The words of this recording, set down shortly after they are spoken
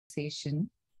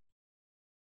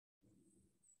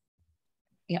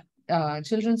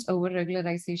children's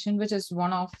over-regularization, which is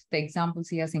one of the examples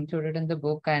he has included in the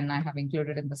book, and I have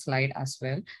included in the slide as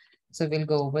well. So we'll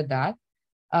go over that.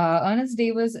 Ernest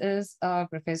Davis is a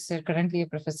professor, currently a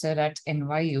professor at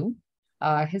NYU.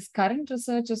 His current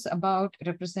research is about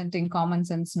representing common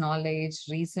sense knowledge,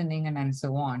 reasoning, and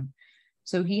so on.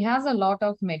 So he has a lot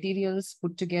of materials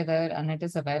put together, and it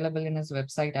is available in his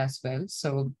website as well.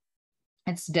 So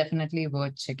it's definitely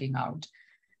worth checking out.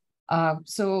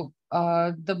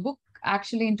 The book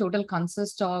actually in total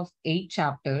consists of 8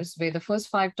 chapters, where the first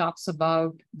 5 talks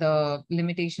about the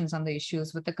limitations and the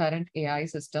issues with the current AI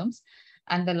systems.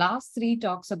 And the last 3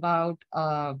 talks about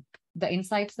the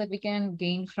insights that we can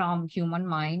gain from human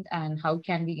mind and how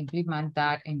can we implement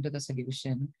that into the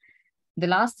solution. The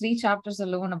last 3 chapters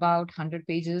alone about 100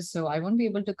 pages, so I won't be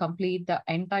able to complete the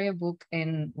entire book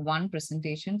in one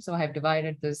presentation. So I have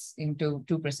divided this into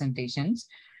 2 presentations.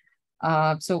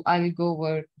 So I'll go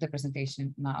over the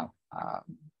presentation now.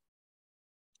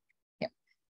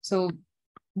 So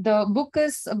the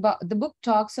book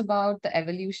talks about the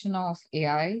evolution of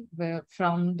AI,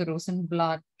 from the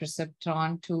Rosenblatt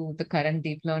perceptron to the current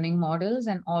deep learning models,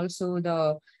 and also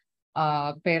the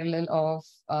parallel of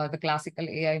the classical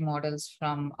AI models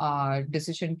from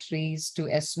decision trees to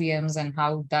SVMs, and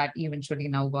how that eventually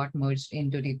now got merged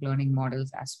into deep learning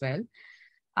models as well.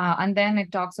 And then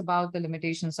it talks about the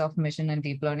limitations of machine and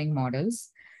deep learning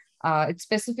models. It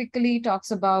specifically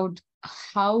talks about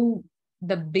how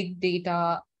the big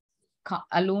data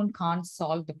alone can't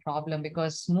solve the problem,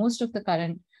 because most of the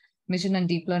current machine and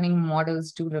deep learning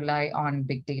models do rely on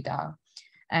big data.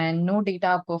 And no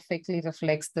data perfectly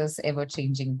reflects this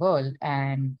ever-changing world.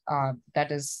 And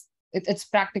it's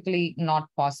practically not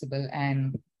possible.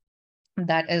 And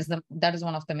that is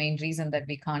one of the main reasons that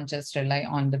we can't just rely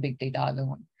on the big data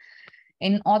alone.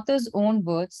 In author's own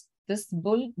words, this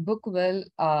book will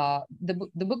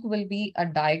be a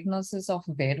diagnosis of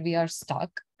where we are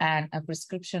stuck and a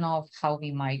prescription of how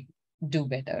we might do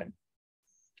better.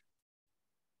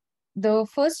 The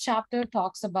first chapter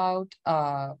talks about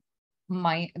the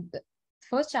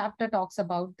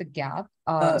gap.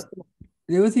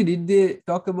 Revathy, did they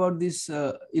talk about this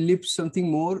ellipse something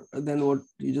more than what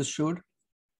you just showed?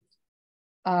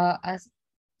 As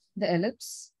the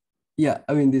ellipse? Yeah,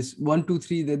 I mean this 1, 2,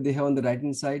 3 that they have on the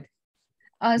right-hand side.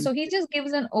 So he just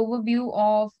gives an overview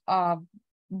of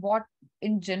what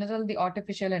in general the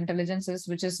artificial intelligence is,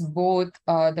 which is both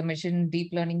the machine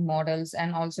deep learning models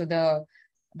and also the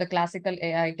classical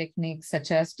AI techniques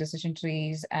such as decision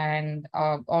trees and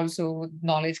also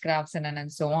knowledge graphs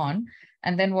and so on.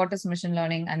 And then what is machine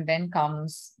learning, and then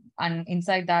comes, and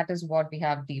inside that is what we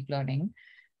have deep learning.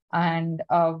 And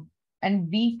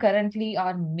we currently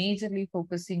are majorly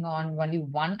focusing on only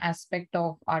one aspect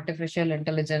of artificial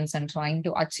intelligence and trying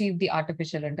to achieve the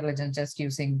artificial intelligence just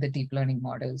using the deep learning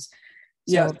models.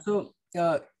 So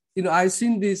I've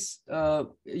seen this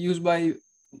used by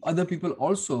other people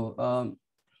also.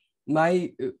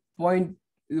 The point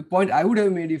I would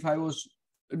have made if I was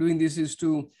doing this is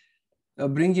to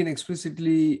bring in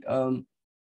explicitly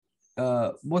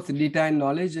both data and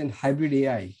knowledge and hybrid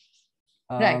AI.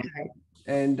 Right.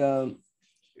 And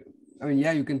I mean,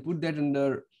 yeah, you can put that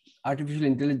under artificial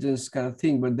intelligence kind of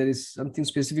thing, but there is something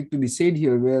specific to be said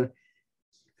here where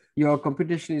your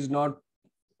computation is not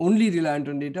only reliant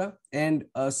on data and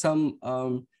some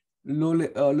low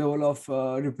level of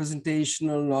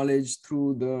representational knowledge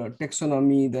through the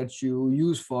taxonomy that you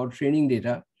use for training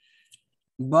data,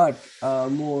 but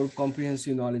more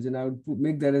comprehensive knowledge. And I would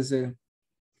make that as a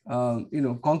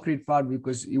concrete part,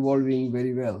 because evolving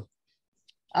very well.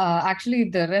 Actually,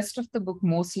 the rest of the book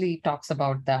mostly talks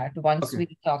about that. Once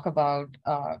we talk about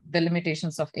the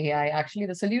limitations of AI, actually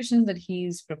the solutions that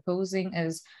he's proposing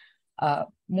is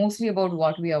mostly about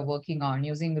what we are working on,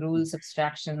 using rules,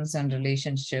 abstractions, and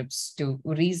relationships to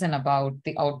reason about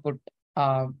the output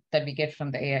that we get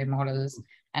from the AI models,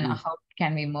 and how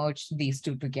can we merge these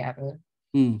two together.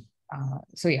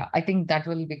 So yeah, I think that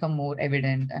will become more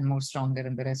evident and more stronger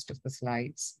in the rest of the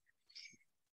slides.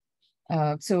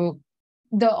 So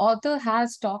the author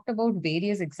has talked about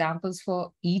various examples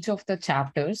for each of the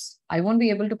chapters. I won't be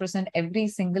able to present every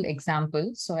single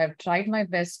example, so I've tried my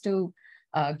best to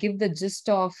give the gist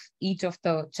of each of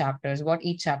the chapters, what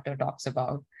each chapter talks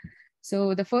about.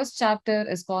 So the first chapter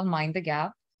is called Mind the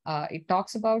Gap. It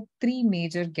talks about 3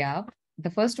 major gaps.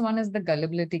 The first one is the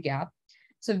gullibility gap.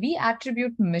 So we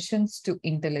attribute missions to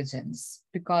intelligence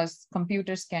because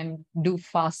computers can do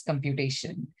fast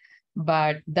computation,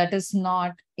 but that is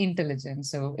not intelligence.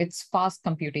 So it's fast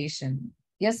computation.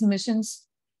 Yes, missions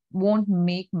won't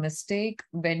make mistake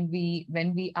when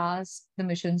we ask the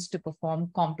machines to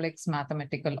perform complex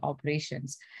mathematical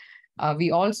operations.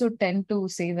 We also tend to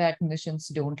say that machines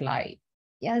don't lie.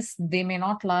 Yes, they may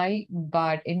not lie,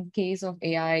 but in case of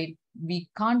AI, we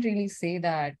can't really say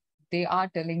that they are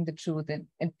telling the truth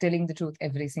and telling the truth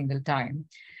every single time.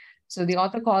 So the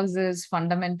author calls this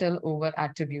fundamental over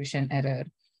attribution error.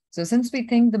 So since we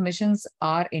think the machines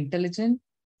are intelligent,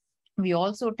 we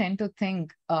also tend to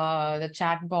think the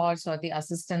chatbots or the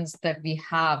assistants that we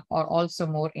have are also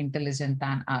more intelligent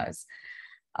than us.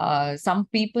 Some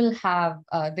people have,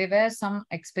 there were some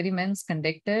experiments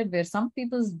conducted where some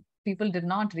people did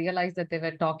not realize that they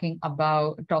were talking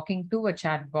to a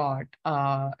chatbot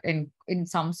in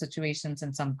some situations,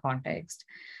 in some context.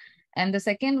 And the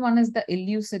second one is the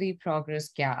illusory progress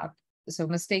gap. So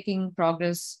mistaking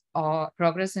progress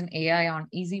in AI on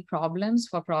easy problems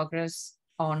for progress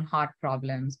on hard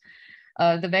problems.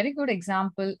 The very good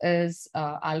example is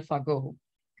AlphaGo.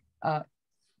 Uh,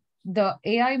 the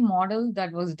AI model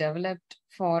that was developed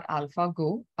for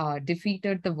AlphaGo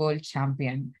defeated the world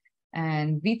champion.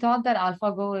 And we thought that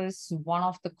AlphaGo is one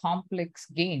of the complex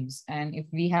games. And if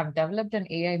we have developed an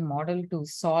AI model to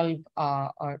solve,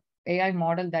 or AI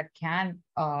model that can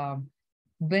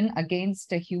win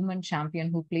against a human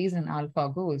champion who plays in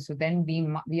AlphaGo, so then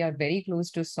we are very close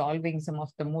to solving some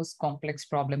of the most complex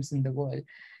problems in the world.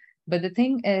 But the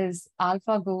thing is,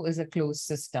 AlphaGo is a closed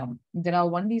system. There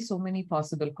are only so many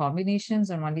possible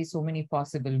combinations and only so many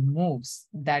possible moves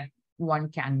that one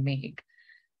can make.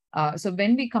 So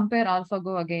when we compare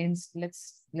AlphaGo against,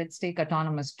 let's take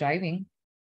autonomous driving,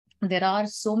 there are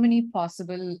so many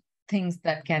possible things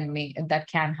that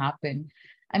can happen.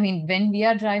 I mean, when we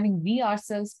are driving, we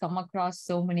ourselves come across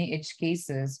so many edge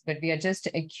cases, but we are just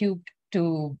equipped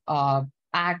to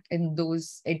act in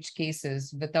those edge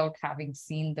cases without having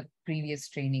seen the previous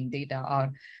training data or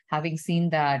having seen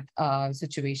that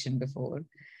situation before.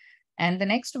 And the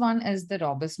next one is the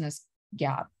robustness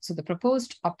gap. So the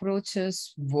proposed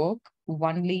approaches work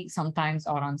only sometimes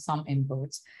or on some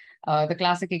inputs. The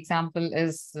classic example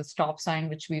is the stop sign,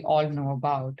 which we all know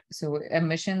about. So a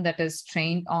mission that is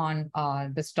trained on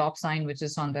the stop sign, which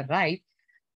is on the right,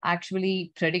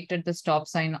 actually predicted the stop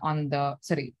sign on the,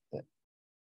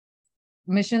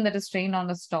 mission that is trained on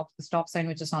the stop sign,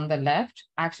 which is on the left,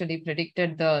 actually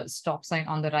predicted the stop sign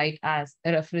on the right as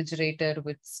a refrigerator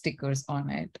with stickers on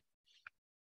it.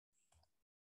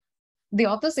 The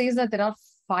author says that there are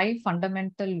 5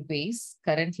 fundamental ways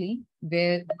currently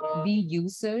where we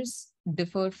users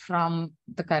differ from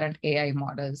the current AI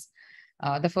models.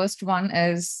 The first one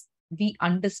is we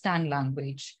understand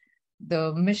language.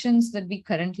 The missions that we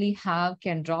currently have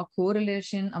can draw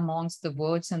correlation amongst the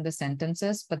words and the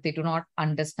sentences, but they do not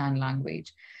understand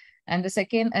language. And the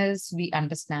second is we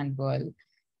understand world.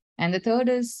 And the third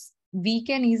is we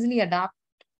can easily adapt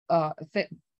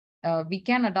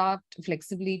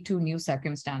flexibly to new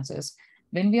circumstances.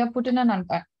 When we are put in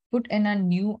a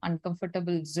new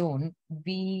uncomfortable zone,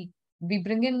 we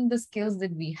bring in the skills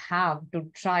that we have to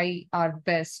try our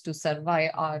best to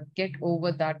survive or get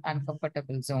over that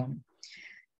uncomfortable zone.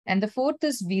 And the fourth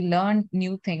is we learn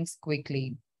new things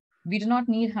quickly. We do not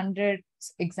need 100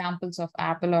 examples of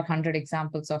apple or 100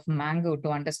 examples of mango to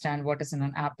understand what is in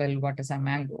an apple, what is a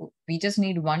mango. We just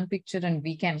need one picture and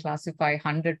we can classify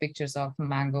 100 pictures of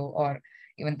mango or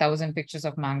even 1,000 pictures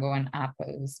of mangoes and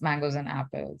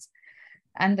apples.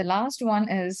 And the last one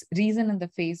is reason in the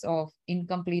face of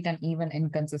incomplete and even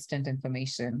inconsistent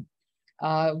information.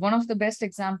 One of the best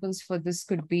examples for this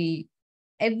could be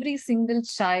every single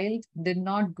child did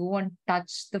not go and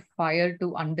touch the fire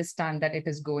to understand that it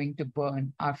is going to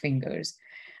burn our fingers.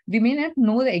 We may not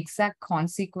know the exact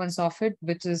consequence of it,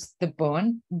 which is the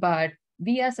burn, but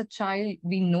we as a child,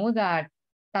 we know that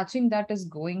touching that is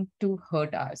going to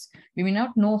hurt us. We may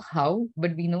not know how,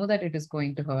 but we know that it is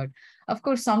going to hurt. Of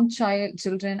course, some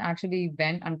children actually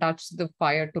went and touched the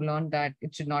fire to learn that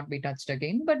it should not be touched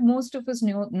again. But most of us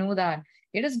know that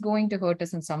it is going to hurt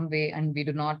us in some way, and we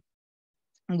do not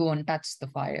go and touch the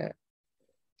fire.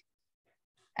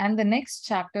 And the next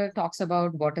chapter talks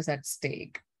about what is at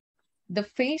stake. The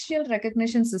facial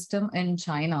recognition system in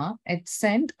China, it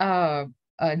sent a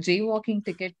jaywalking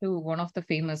ticket to one of the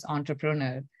famous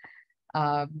entrepreneur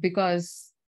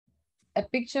because a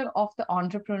picture of the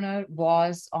entrepreneur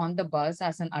was on the bus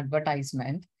as an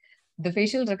advertisement. The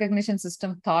facial recognition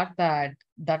system thought that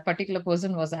that particular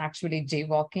person was actually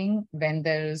jaywalking when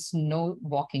there's no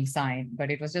walking sign, but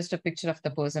it was just a picture of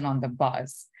the person on the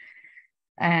bus.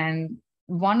 And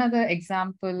one other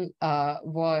example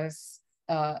was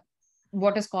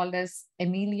what is called as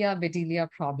Emilia Bedelia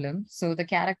problem. So the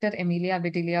character Emilia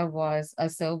Bedelia was a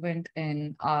servant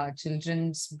in a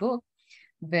children's book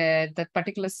where that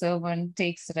particular servant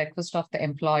takes request of the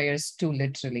employers too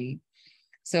literally.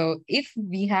 So if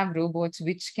we have robots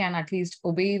which can at least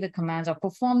obey the commands or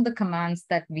perform the commands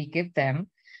that we give them,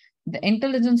 the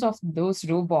intelligence of those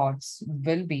robots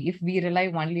will be, if we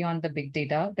rely only on the big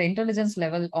data, the intelligence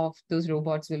level of those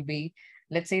robots will be,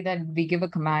 let's say that we give a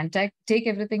command, take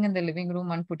everything in the living room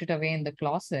and put it away in the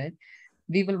closet.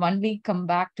 We will only come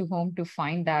back to home to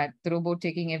find that the robot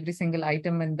taking every single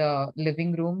item in the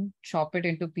living room, chop it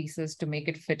into pieces to make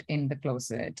it fit in the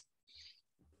closet.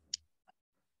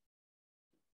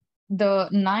 The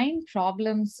nine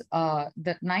problems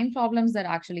that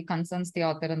actually concerns the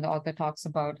author and the author talks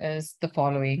about is the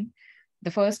following.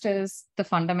 The first is the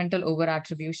fundamental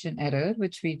over-attribution error,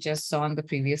 which we just saw on the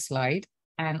previous slide,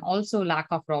 and also lack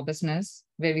of robustness,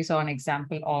 where we saw an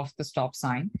example of the stop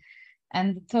sign.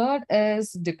 And the third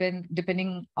is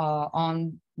depending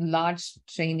on large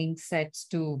training sets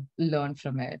to learn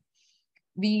from it.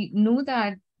 We know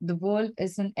that the world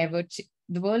is an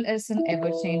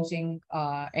ever-changing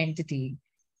entity.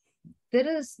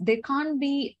 There can't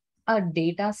be a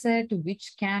data set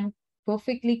which can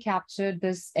perfectly capture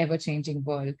this ever-changing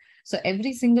world. So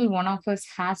every single one of us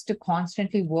has to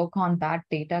constantly work on that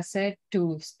data set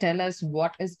to tell us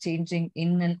what is changing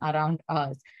in and around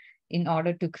us in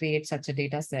order to create such a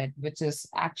data set, which is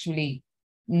actually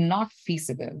not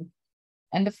feasible.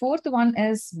 And the fourth one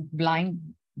is blind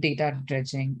data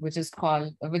dredging, which is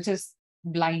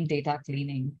blind data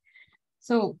cleaning.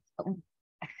 So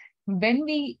when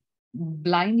we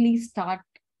blindly start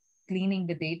cleaning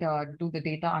the data or do the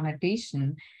data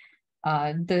annotation,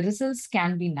 the results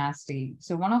can be nasty.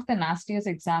 So one of the nastiest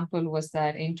example was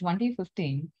that in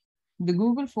 2015, the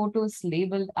Google Photos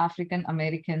labeled African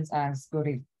Americans as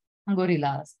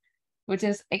gorillas, which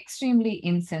is extremely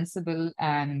insensible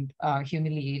and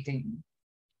humiliating.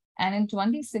 And in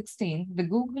 2016, the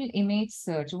Google image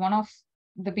search, one of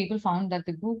the people found that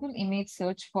the Google image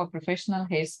search for professional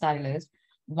hairstylists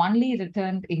only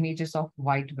returned images of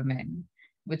white women,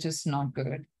 which is not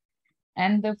good.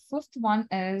 And the fifth one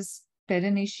is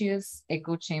pernicious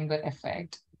echo chamber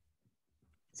effect.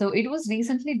 So it was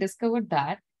recently discovered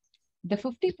that the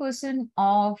 50%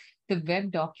 of the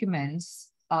web documents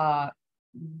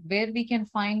where we can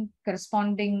find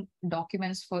corresponding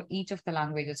documents for each of the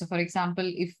languages. So for example,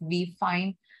 if we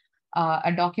find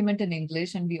a document in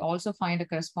English and we also find a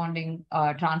corresponding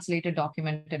translated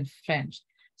document in French.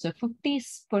 So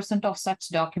 50% of such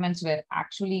documents were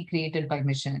actually created by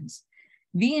machines.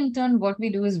 We in turn, what we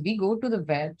do is we go to the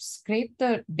web, scrape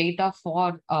the data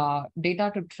for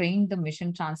data to train the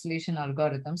machine translation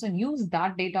algorithms and use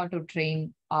that data to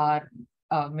train our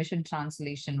machine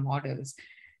translation models.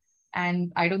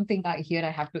 And I don't think here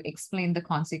I have to explain the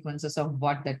consequences of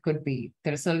what that could be.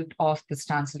 The result of this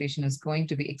translation is going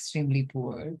to be extremely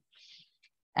poor.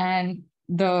 And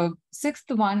the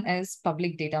sixth one is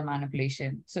public data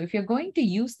manipulation. So if you're going to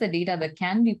use the data that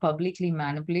can be publicly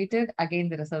manipulated, again,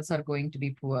 the results are going to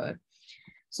be poor.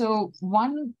 So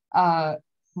one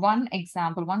funny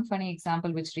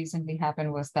example which recently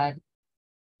happened was that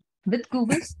with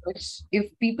Google search,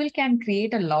 if people can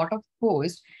create a lot of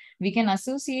posts, we can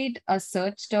associate a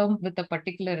search term with a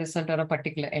particular result or a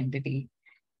particular entity.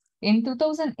 In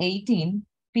 2018,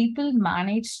 people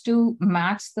managed to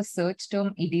match the search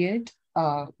term idiot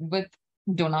with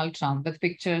Donald Trump, with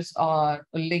pictures or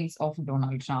links of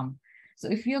Donald Trump.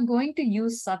 So if you're going to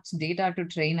use such data to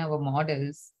train our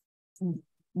models,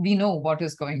 we know what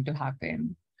is going to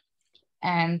happen.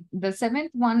 And the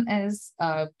seventh one is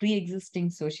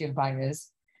pre-existing social bias.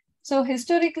 So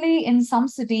historically, in some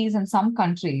cities and some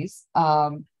countries,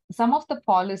 some of the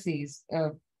policies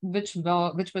which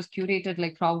was curated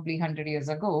like probably 100 years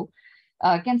ago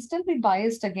can still be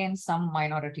biased against some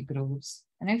minority groups.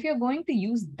 And if you're going to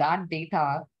use that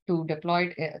data to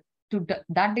deploy it,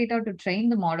 that data to train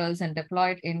the models and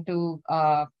deploy it into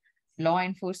law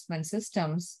enforcement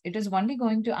systems, it is only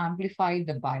going to amplify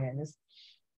the bias.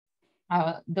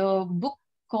 The book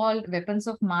called Weapons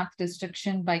of Math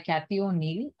Destruction by Kathy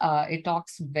O'Neill, it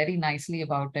talks very nicely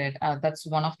about it. That's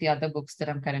one of the other books that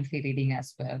I'm currently reading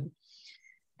as well.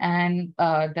 And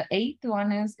the eighth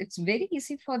one is, it's very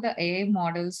easy for the AI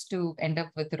models to end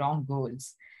up with wrong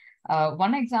goals.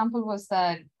 One example was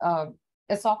that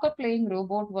a soccer playing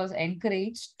robot was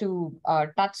encouraged to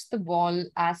touch the ball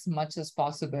as much as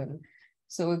possible.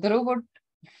 So the robot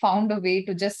found a way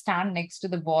to just stand next to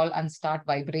the ball and start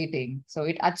vibrating. So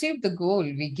it achieved the goal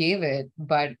we gave it,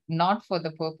 but not for the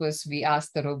purpose we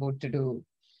asked the robot to do.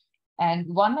 And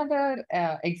one other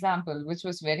example, which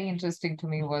was very interesting to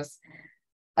me, was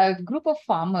a group of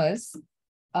farmers.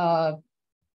 Uh,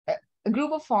 a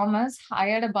group of farmers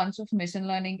hired a bunch of machine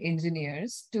learning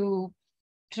engineers to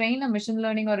train a machine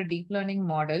learning or a deep learning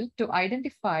model to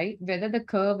identify whether the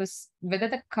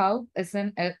cow is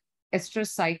in a estrus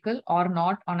cycle or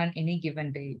not on any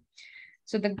given day.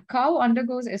 So the cow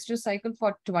undergoes estrus cycle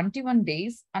for 21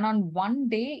 days, and on one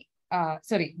day,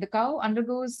 the cow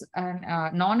undergoes an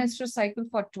non-estrus cycle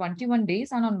for 21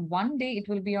 days, and on one day it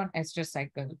will be on estrus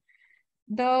cycle.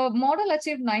 The model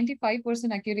achieved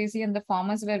 95% accuracy, and the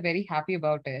farmers were very happy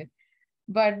about it.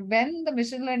 But when the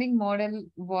machine learning model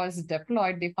was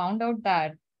deployed, they found out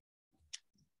that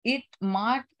it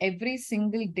marked every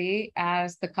single day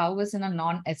as the cow was in a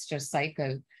non-estrus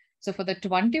cycle. So for the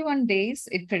 21 days,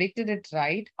 it predicted it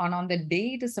right. And on the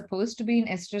day it is supposed to be in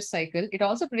estrus cycle, it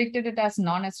also predicted it as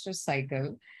non-estrus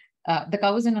cycle. The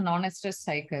cow was in a non-estrus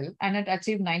cycle, and it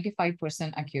achieved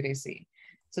 95% accuracy.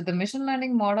 So the machine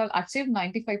learning model achieved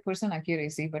 95%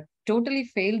 accuracy, but totally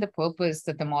failed the purpose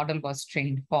that the model was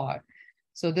trained for.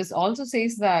 So this also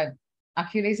says that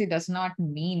accuracy does not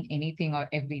mean anything or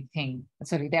everything.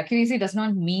 Sorry, the accuracy does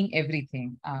not mean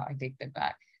everything. I take that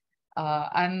back.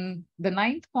 And the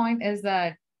ninth point is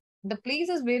that the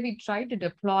places where we try to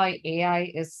deploy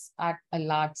AI is at a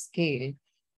large scale.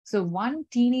 So one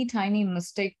teeny tiny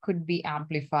mistake could be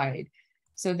amplified.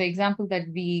 So the example that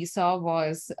we saw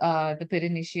was the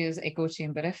pernicious echo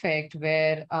chamber effect,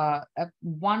 where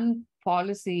one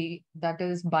policy that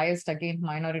is biased against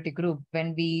minority group,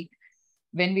 when we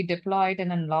deploy it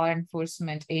in law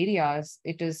enforcement areas,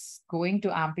 it is going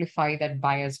to amplify that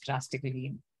bias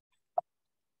drastically.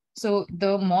 So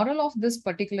the moral of this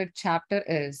particular chapter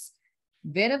is,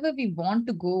 wherever we want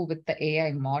to go with the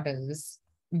AI models,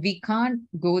 we can't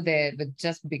go there with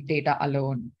just big data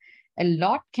alone. A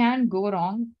lot can go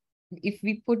wrong if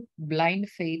we put blind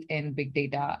faith in big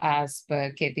data, as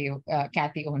per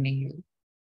Kathy O'Neill.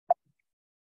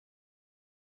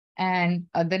 And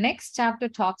the next chapter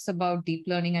talks about deep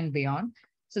learning and beyond.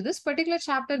 So this particular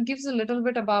chapter gives a little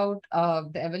bit about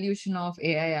the evolution of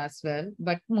AI as well,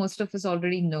 but most of us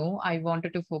already know. I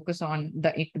wanted to focus on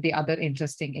the other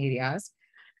interesting areas.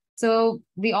 So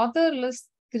the author lists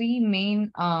three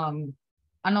main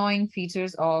annoying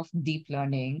features of deep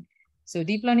learning. So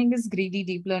deep learning is greedy,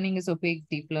 deep learning is opaque,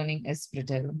 deep learning is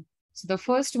brittle. So the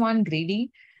first one,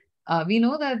 greedy. We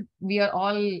know that we are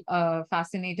all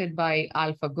fascinated by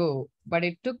AlphaGo, but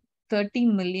it took 30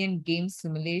 million game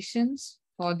simulations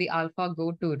for the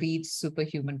AlphaGo to reach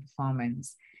superhuman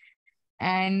performance.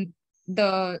 And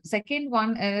the second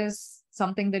one is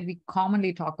something that we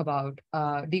commonly talk about.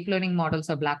 Deep learning models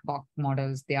are black box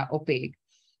models. They are opaque.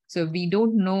 So we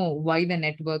don't know why the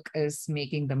network is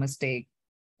making the mistake.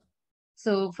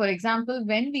 So for example,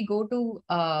 when we go to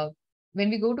a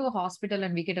hospital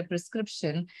and we get a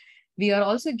prescription, we are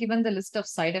also given the list of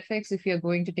side effects if we are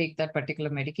going to take that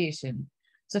particular medication.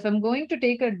 So if I'm going to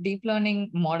take a deep learning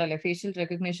model, a facial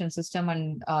recognition system,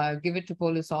 and give it to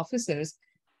police officers,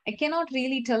 I cannot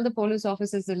really tell the police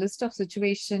officers the list of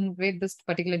situation where this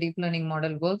particular deep learning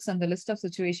model works and the list of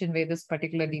situation where this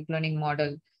particular deep learning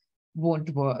model won't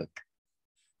work.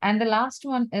 And the last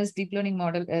one is deep learning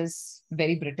model is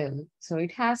very brittle. So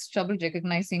it has trouble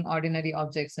recognizing ordinary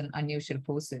objects and unusual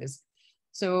poses.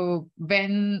 So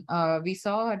when we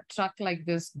saw a truck like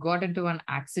this got into an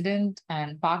accident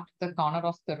and parked at the corner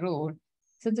of the road,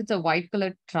 since it's a white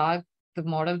colored truck, the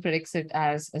model predicts it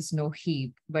as a snow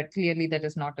heap, but clearly that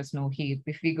is not a snow heap.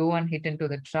 If we go and hit into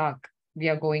the truck, we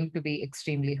are going to be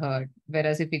extremely hurt.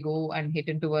 Whereas if we go and hit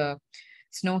into a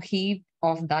snow heap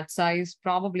of that size,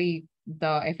 probably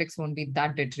the effects won't be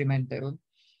that detrimental.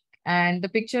 And the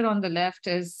picture on the left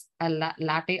is a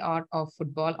latte art of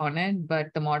football on it, but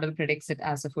the model predicts it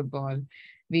as a football.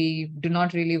 We do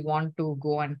not really want to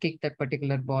go and kick that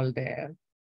particular ball there.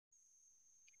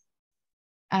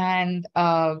 And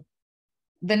the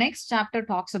next chapter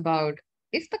talks about,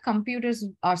 if the computers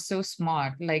are so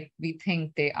smart, like we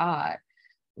think they are,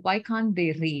 why can't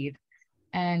they read?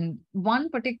 And one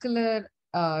particular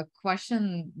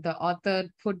question the author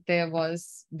put there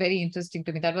was very interesting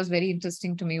to me. That was very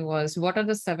interesting to me was, what are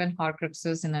the 7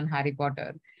 Horcruxes in Harry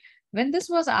Potter? When this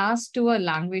was asked to a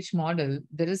language model,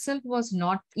 the result was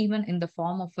not even in the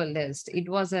form of a list. It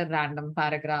was a random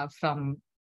paragraph from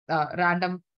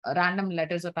random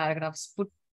letters or paragraphs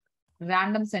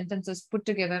random sentences put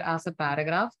together as a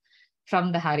paragraph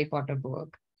from the Harry Potter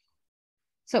book.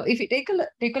 So if you take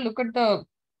a look at the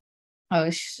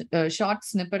a short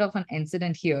snippet of an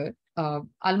incident here.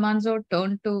 Almanzor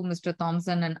turned to Mr.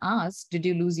 Thompson and asked, "Did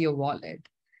you lose your wallet?"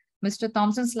 Mr.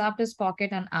 Thompson slapped his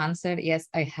pocket and answered, "Yes,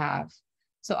 I have."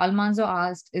 So Almanzo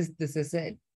asked, This is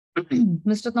it?"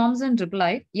 Mr. Thompson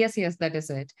replied, "Yes, yes, that is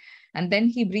it." And then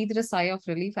he breathed a sigh of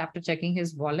relief after checking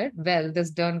his wallet. Well, this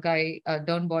Dern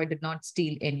boy did not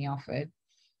steal any of it.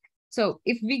 So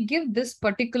if we give this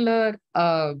particular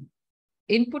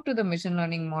input to the machine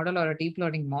learning model or a deep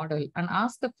learning model and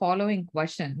ask the following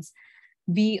questions,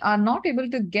 we are not able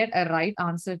to get a right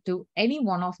answer to any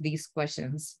one of these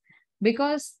questions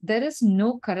because there is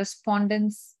no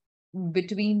correspondence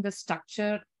between the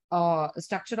structure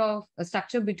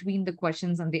between the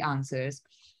questions and the answers.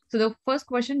 So the first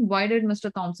question, why did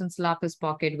Mr. Thompson slap his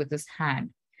pocket with his hand?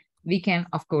 We can,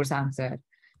 of course, answer.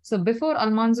 So before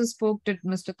Almanzo spoke, did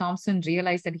Mr. Thompson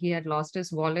realize that he had lost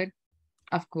his wallet?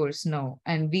 Of course, no.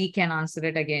 And we can answer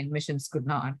it again. Missions could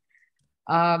not.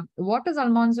 What is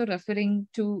Almanzo referring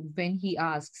to when he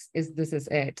asks, This is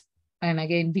it?" And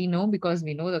again, we know because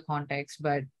we know the context,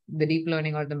 but the deep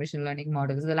learning or the machine learning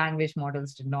models, the language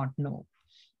models did not know.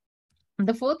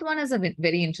 The fourth one is a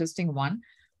very interesting one.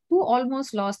 Who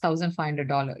almost lost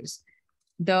 $1,500?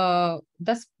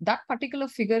 That particular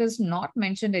figure is not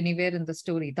mentioned anywhere in the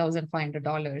story,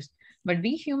 $1,500. But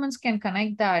we humans can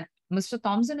connect that Mr.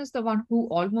 Thompson is the one who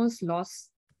almost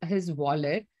lost his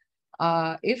wallet.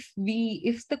 If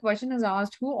the question is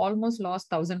asked who almost lost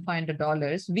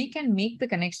 $1,500, we can make the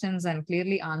connections and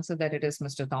clearly answer that it is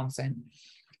Mr. Thompson.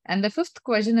 And the fifth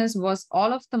question is, was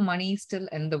all of the money still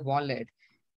in the wallet?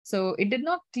 So it did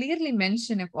not clearly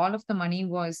mention if all of the money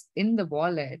was in the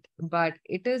wallet, but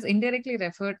it is indirectly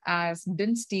referred as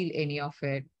didn't steal any of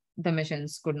it. The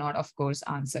missions could not, of course,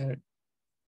 answer.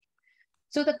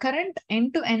 So the current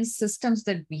end-to-end systems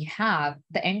that we have,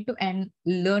 the end-to-end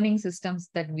learning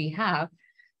systems that we have,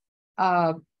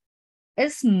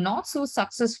 is not so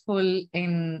successful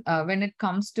in when it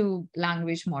comes to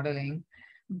language modeling.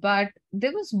 But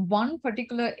there was one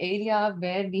particular area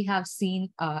where we have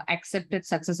seen accepted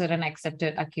successor and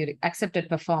accepted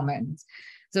performance.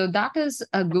 So that is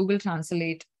a Google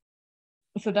Translate.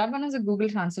 So that one is a Google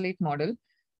Translate model.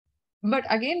 But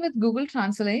again, with Google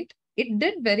Translate, it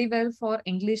did very well for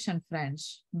English and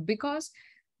French because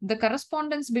the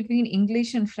correspondence between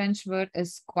English and French word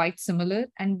is quite similar,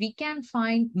 and we can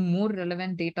find more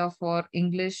relevant data for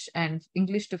English and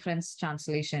English to French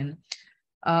translation.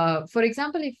 For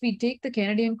example, if we take the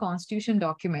Canadian Constitution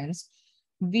documents,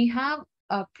 we have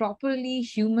properly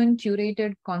human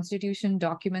curated Constitution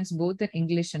documents, both in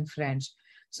English and French.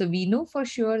 So we know for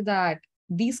sure that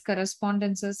these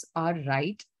correspondences are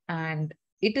right and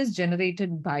it is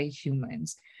generated by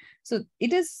humans. So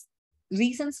it is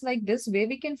reasons like this where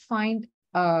we can find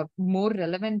more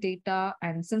relevant data.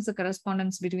 And since the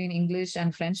correspondence between English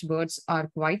and French words are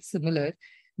quite similar,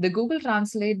 the Google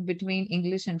Translate between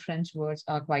English and French words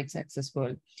are quite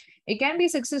successful. It can be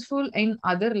successful in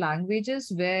other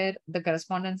languages where the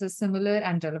correspondence is similar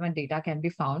and relevant data can be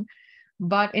found.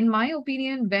 But in my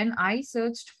opinion, when I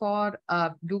searched for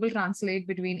Google Translate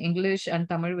between English and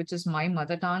Tamil, which is my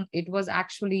mother tongue, it was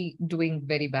actually doing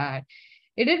very bad.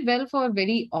 It did well for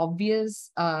very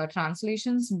obvious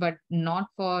translations, but not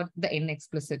for the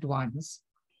inexplicit ones.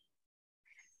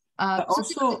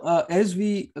 Also, as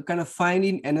we kind of find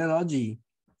in analogy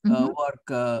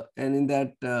work, and in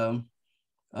that,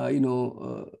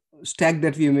 stack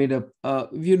that we made up,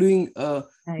 we're doing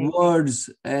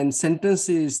words and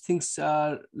sentences, things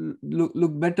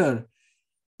look better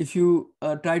if you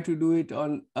try to do it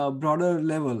on a broader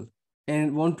level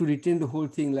and want to retain the whole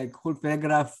thing, like whole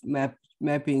paragraph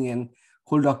mapping and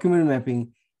whole document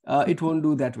mapping. It won't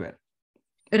do that well.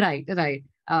 Right.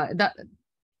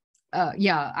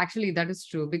 Yeah, actually, that is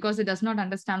true because it does not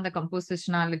understand the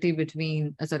compositionality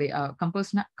between,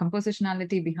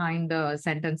 compositionality behind the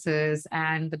sentences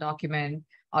and the document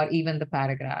or even the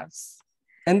paragraphs.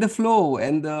 And the flow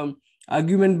and the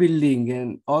argument building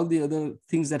and all the other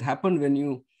things that happen when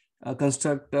you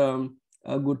construct a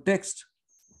good text.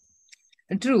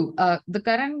 True. The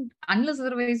current, unless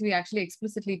otherwise, we actually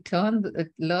explicitly train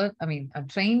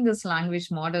this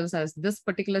language models as this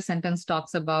particular sentence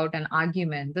talks about an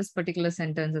argument. This particular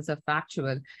sentence is a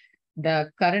factual.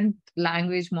 The current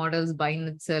language models by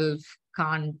itself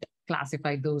can't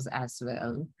classify those as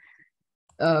well.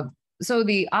 So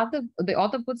the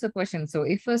author puts a question. So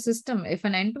if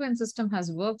an end-to-end system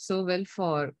has worked so well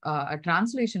for a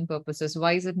translation purposes,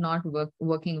 why is it not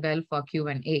working well for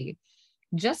Q&A?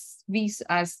 Just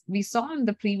as we saw in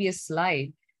the previous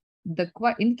slide,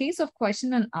 in case of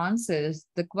question and answers,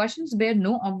 the questions bear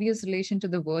no obvious relation to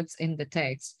the words in the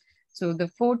text. So the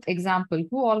fourth example,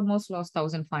 who almost lost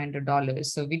 $1,500?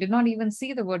 So we did not even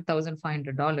see the word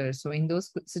 $1,500. So in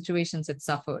those situations, it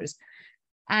suffers.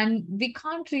 And we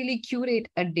can't really curate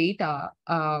a data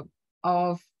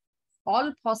of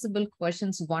all possible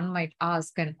questions one might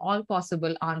ask and all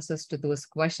possible answers to those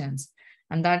questions.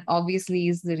 And that obviously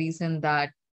is the reason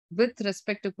that with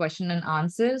respect to question and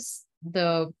answers,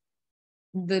 the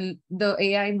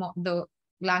the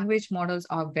language models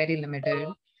are very limited.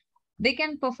 They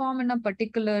can perform in a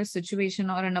particular situation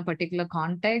or in a particular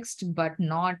context, but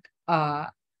not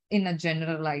in a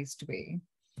generalized way.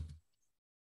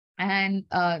 And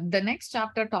the next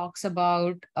chapter talks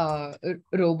about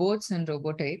robots and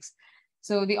robotics.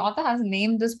 So the author has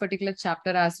named this particular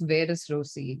chapter as Where is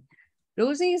Rosie?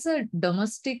 Rosie is a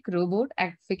domestic robot,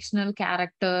 a fictional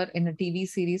character in a TV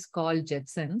series called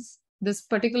Jetsons. This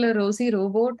particular Rosie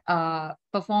robot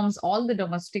performs all the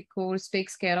domestic chores,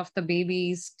 takes care of the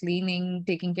babies, cleaning,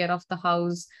 taking care of the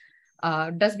house,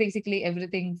 does basically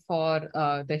everything for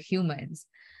the humans.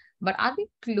 But are we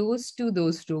close to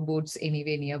those robots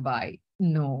anywhere nearby?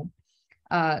 No.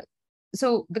 Uh,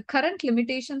 so the current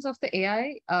limitations of the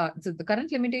AI, so the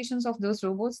current limitations of those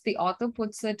robots, the author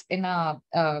puts it in a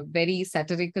very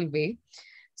satirical way.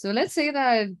 So let's say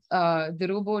that the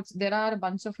robots, there are a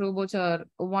bunch of robots or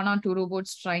one or two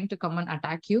robots trying to come and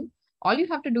attack you. All you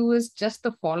have to do is just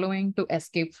the following to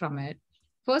escape from it.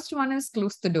 First one is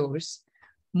close the doors.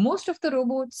 Most of the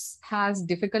robots has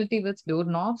difficulty with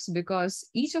doorknobs because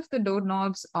each of the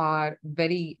doorknobs are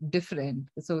very different.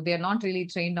 So they're not really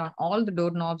trained on all the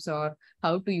doorknobs or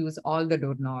how to use all the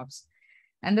doorknobs.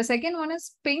 And the second one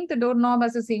is paint the doorknob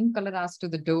as the same color as to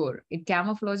the door. It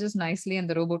camouflages nicely and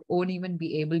the robot won't even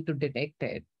be able to detect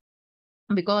it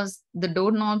because the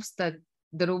doorknobs that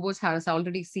the robots has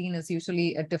already seen is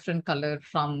usually a different color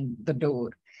from the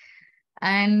door.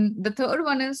 And the third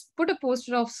one is put a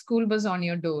poster of school bus on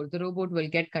your door. The robot will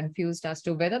get confused as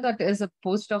to whether that is a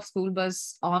poster of school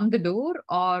bus on the door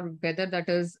or whether that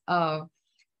is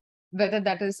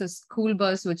a school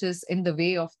bus which is in the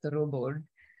way of the robot.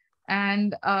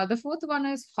 And the fourth one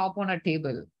is hop on a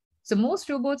table. So most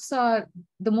robots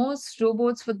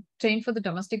for trained for the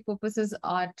domestic purposes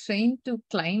are trained to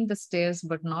climb the stairs,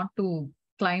 but not to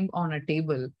climb on a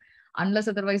table. Unless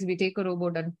otherwise we take a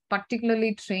robot and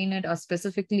particularly train it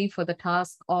specifically for the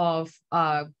task of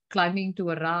climbing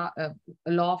to a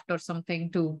loft or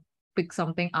something to pick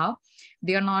something up.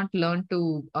 They are not learned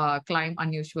to climb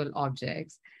unusual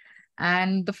objects.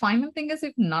 And the final thing is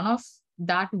if none of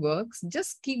that works,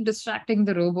 just keep distracting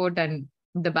the robot and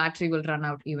the battery will run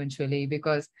out eventually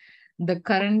because the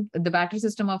battery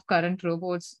system of current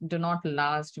robots do not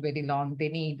last very long. They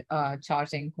need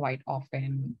charging quite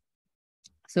often.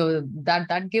 So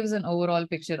that gives an overall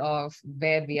picture of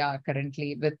where we are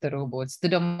currently with the robots, the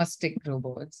domestic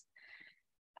robots.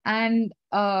 And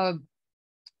I'll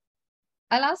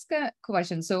ask a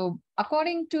question. So,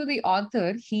 according to the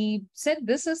author, he said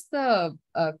this is the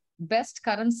best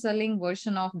current selling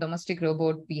version of domestic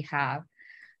robot we have.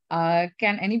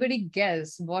 Can anybody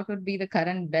guess what would be the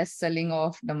current best selling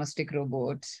of domestic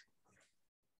robot?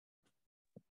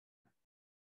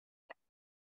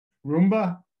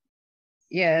 Roomba?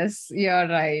 Yes, you're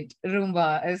right.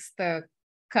 Roomba is the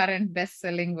current best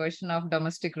selling version of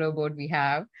domestic robot we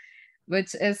have,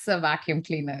 which is a vacuum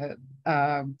cleaner.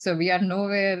 So we are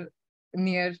nowhere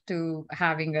near to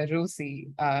having a Rosie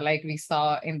like we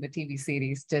saw in the TV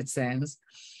series Jetsons.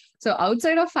 So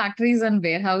outside of factories and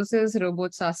warehouses,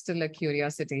 robots are still a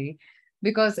curiosity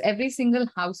because every single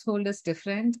household is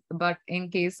different. But in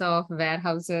case of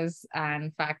warehouses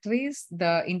and factories,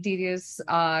 the interiors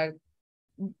are,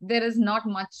 there is not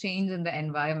much change in the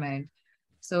environment.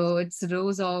 So it's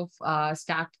rows of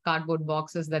stacked cardboard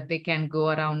boxes that they can go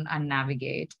around and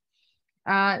navigate.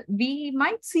 We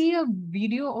might see a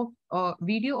video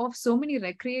of so many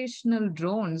recreational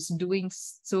drones doing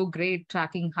so great,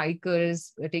 tracking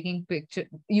hikers, taking picture,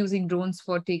 using drones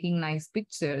for taking nice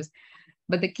pictures.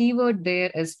 But the keyword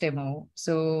there is demo.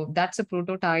 So that's a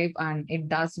prototype and it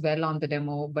does well on the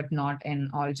demo, but not in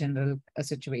all general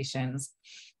situations.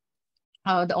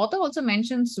 The author also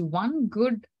mentions one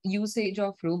good usage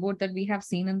of robot that we have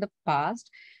seen in the past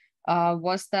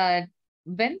was that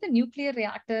when the nuclear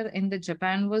reactor in the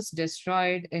Japan was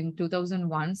destroyed in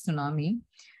 2001 tsunami,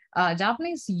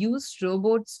 Japanese used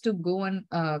robots to go and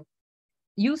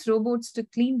use robots to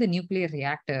clean the nuclear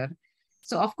reactor.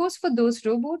 So, of course, for those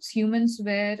robots, humans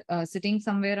were sitting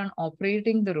somewhere and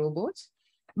operating the robots,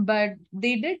 but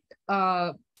they did,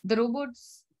 the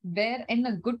robots were in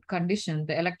a good condition.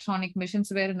 The electronic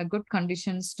machines were in a good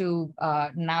conditions to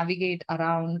navigate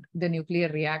around the nuclear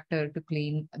reactor to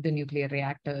clean the nuclear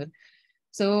reactor.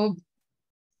 So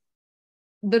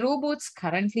the robots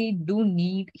currently do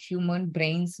need human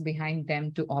brains behind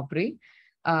them to operate.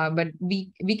 But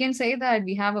we can say that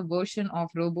we have a version of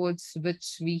robots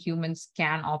which we humans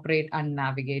can operate and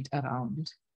navigate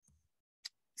around.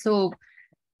 So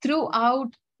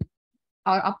throughout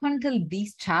or up until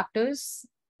these chapters,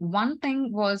 one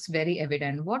thing was very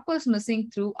evident. What was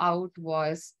missing throughout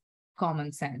was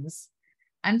common sense.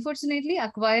 Unfortunately,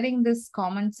 acquiring this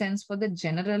common sense for the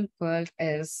general world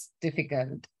is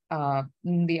difficult.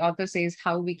 The author says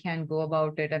how we can go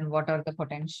about it and what are the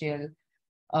potential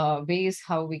ways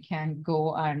how we can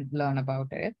go and learn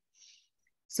about it.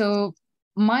 So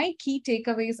my key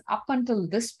takeaways up until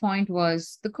this point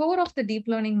was the core of the deep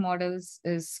learning models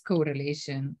is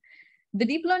correlation. The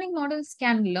deep learning models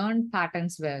can learn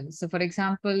patterns well. So for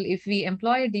example, if we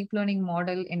employ a deep learning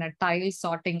model in a tile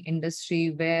sorting industry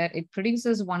where it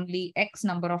produces only X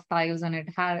number of tiles and it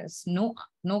has no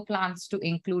plans to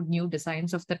include new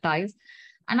designs of the tiles,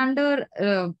 and under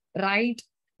right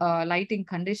lighting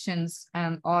conditions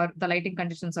or the lighting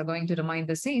conditions are going to remain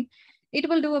the same, it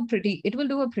will do a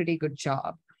pretty good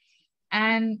job.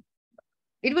 And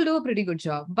it will do a pretty good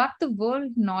job. But the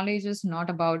world knowledge is not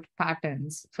about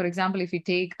patterns. For example, if you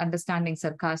take understanding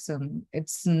sarcasm,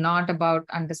 it's not about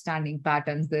understanding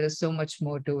patterns. There is so much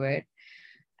more to it.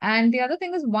 And the other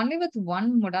thing is, only with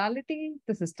one modality,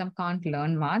 the system can't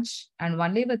learn much. And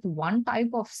only with one type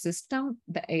of system,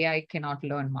 the AI cannot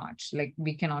learn much. Like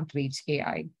we cannot reach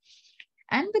AI.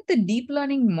 And with the deep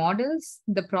learning models,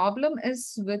 the problem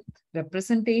is with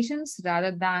representations rather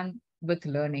than with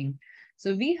learning.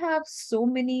 So we have so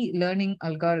many learning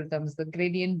algorithms, the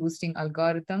gradient boosting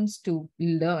algorithms to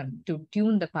learn, to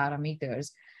tune the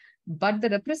parameters. But the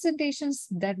representations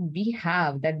that we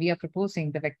have, that we are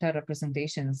proposing, the vector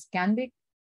representations, can they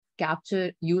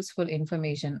capture useful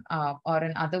information, or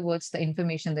in other words, the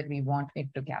information that we want it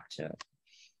to capture?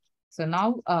 So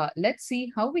now let's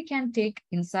see how we can take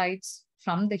insights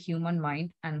from the human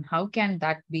mind and how can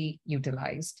that be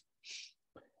utilized.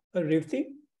 Revathy?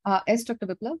 Yes, Dr.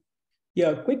 Biplav?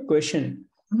 Yeah, quick question.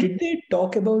 Did they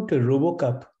talk about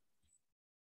RoboCup?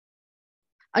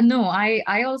 No,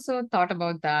 I also thought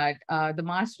about that. The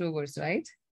Mars rovers, right?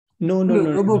 No.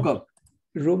 RoboCup.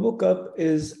 RoboCup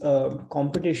is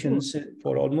competitions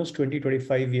for almost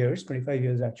 25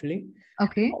 years actually.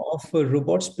 Okay. Of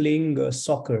robots playing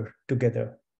soccer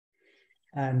together.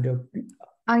 And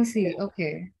I see.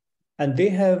 Okay. And they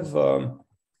have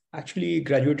actually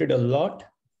graduated a lot.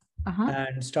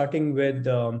 And starting with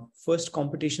first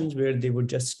competitions where they would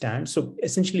just stand. So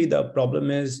essentially the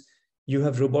problem is you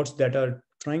have robots that are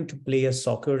trying to play a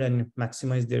soccer and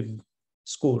maximize their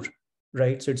score,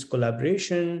 right? So it's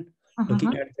collaboration,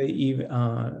 looking at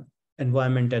the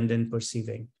environment and then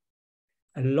perceiving.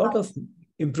 And a lot of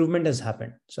improvement has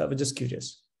happened. So I was just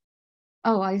curious.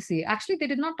 Oh, I see. Actually, they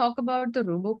did not talk about the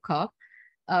RoboCup.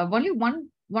 Only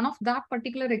one of that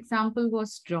particular example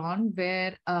was drawn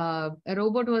where a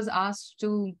robot was asked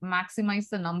to maximize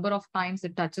the number of times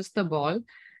it touches the ball.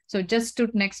 So it just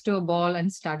stood next to a ball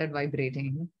and started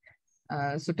vibrating.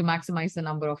 So to maximize the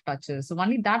number of touches. So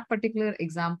only that particular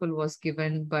example was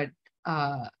given, but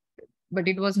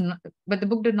it was not, but the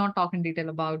book did not talk in detail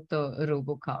about the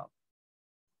RoboCup.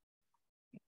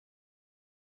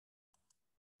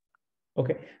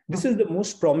 Okay, this is the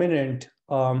most prominent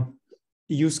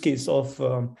use case of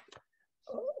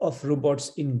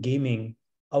robots in gaming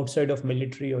outside of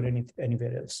military or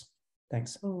anywhere else.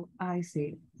 Thanks. Oh, I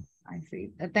see.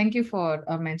 Thank you for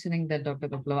mentioning that, Dr.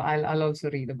 Biplav. I'll also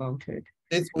read about it.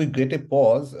 Yes, we get a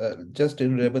pause. Just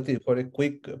in Revathy, for a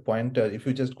quick pointer, if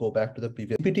you just go back to the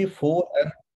previous GPT-4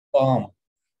 and Palm,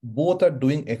 both are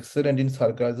doing excellent in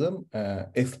sarcasm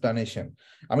explanation.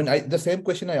 I mean, the same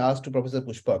question I asked to Professor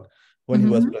Pushpak when he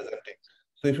was presenting.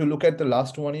 So if you look at the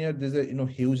last 1 year, there's a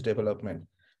huge development.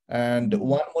 And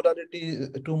one modality,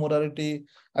 two modality,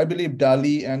 I believe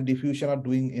DALI and diffusion are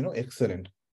doing excellent.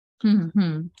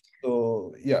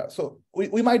 So yeah, so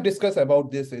we might discuss about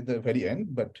this at the very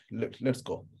end, but let's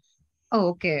go. Oh,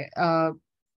 okay.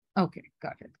 Okay,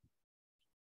 got it.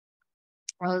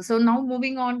 So now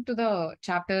moving on to the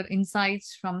chapter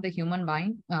Insights from the Human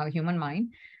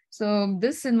Mind. So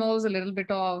this involves a little bit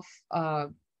of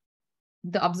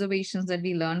the observations that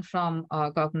we learned from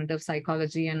cognitive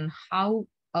psychology and how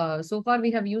so far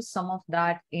we have used some of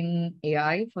that in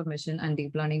AI for machine and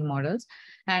deep learning models,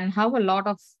 and how a lot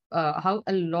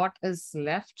is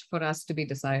left for us to be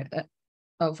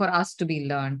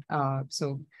learned.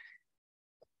 So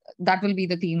that will be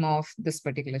the theme of this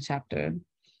particular chapter.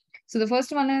 So the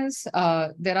first one is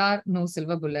there are no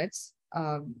silver bullets.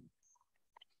 So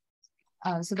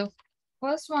the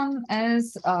first one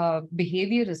is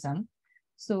behaviorism.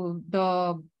 So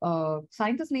the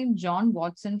scientist named John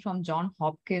Watson from Johns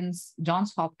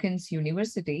Hopkins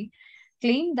University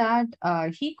claimed that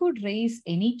he could raise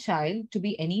any child to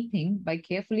be anything by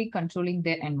carefully controlling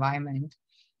their environment.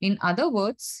 In other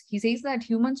words, he says that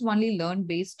humans only learn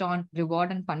based on reward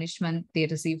and punishment they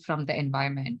receive from the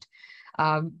environment,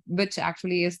 which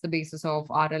actually is the basis of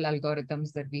RL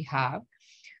algorithms that we have.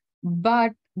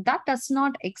 But that does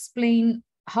not explain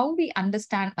how we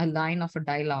understand a line of a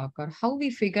dialogue or how we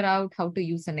figure out how to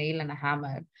use a nail and a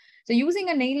hammer. So using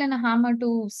a nail and a hammer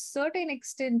to certain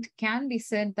extent can be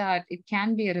said that it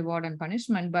can be a reward and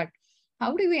punishment, but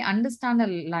how do we understand a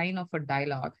line of a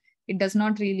dialogue? It does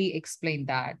not really explain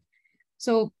that.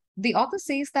 So the author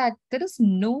says that there is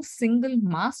no single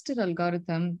master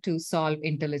algorithm to solve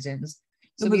intelligence.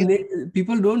 So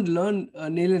people don't learn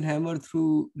nail and hammer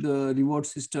through the reward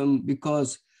system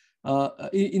because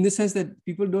in the sense that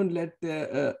people don't let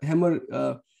the hammer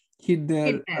hit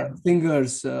their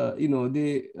fingers.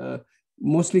 They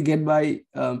mostly get by,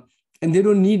 and they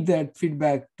don't need that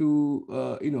feedback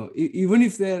to, even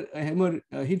if their hammer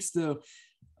hits the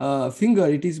finger,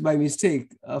 it is by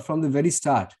mistake from the very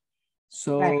start.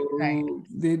 So right.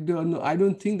 They don't. I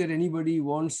don't think that anybody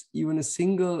wants even a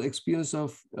single experience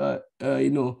of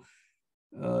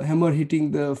hammer hitting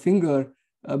the finger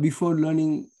before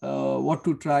learning what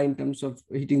to try in terms of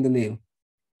hitting the nail.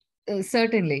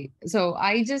 Certainly. So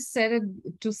I just said it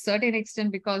to a certain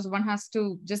extent because one has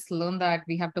to just learn that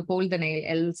we have to hold the nail,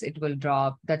 else it will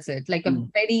drop. That's it. Like a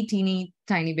very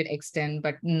tiny bit extent,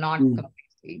 but not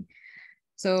completely.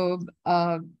 So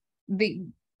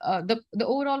the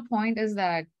overall point is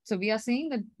that, so we are saying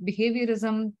that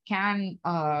behaviorism can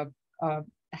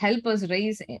help us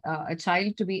raise a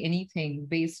child to be anything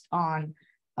based on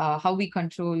how we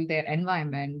control their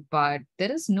environment, but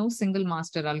there is no single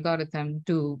master algorithm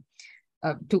to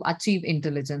achieve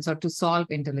intelligence or to solve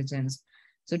intelligence.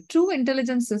 So true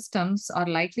intelligence systems are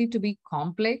likely to be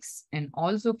complex and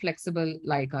also flexible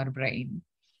like our brain.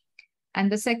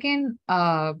 And the second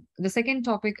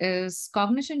topic is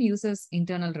cognition uses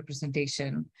internal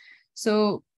representation.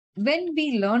 So when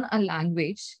we learn a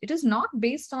language, it is not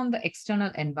based on the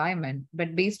external environment,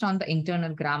 but based on the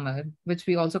internal grammar, which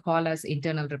we also call as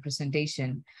internal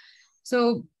representation.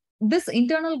 So this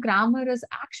internal grammar is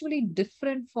actually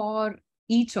different for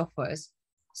each of us.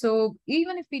 So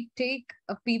even if we take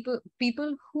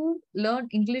people who learn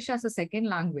English as a second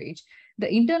language, the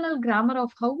internal grammar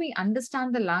of how we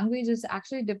understand the language is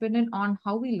actually dependent on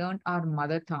how we learned our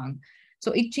mother tongue.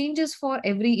 So it changes for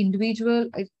every individual,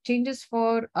 it changes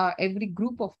for every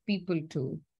group of people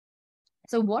too.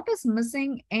 So what is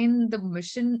missing in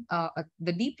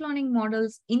the deep learning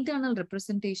model's internal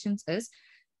representations is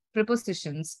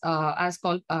prepositions, as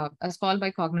called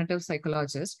by cognitive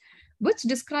psychologists, which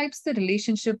describes the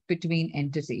relationship between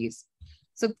entities.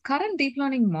 So current deep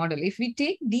learning model, if we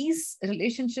take these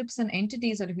relationships and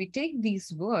entities, or if we take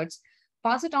these words,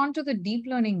 pass it on to the deep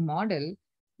learning model,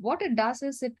 what it does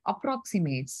is it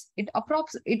approximates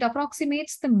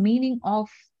the meaning of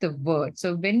the word.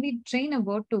 So when we train a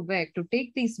word to vec to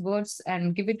take these words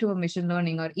and give it to a machine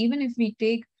learning, or even if we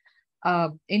take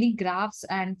any graphs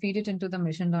and feed it into the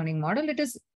machine learning model, it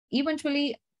is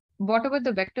eventually whatever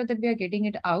the vector that we are getting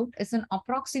it out is an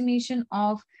approximation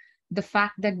of the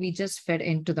fact that we just fed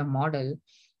into the model.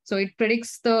 So it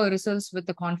predicts the results with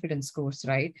the confidence scores,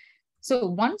 right? So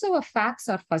once our facts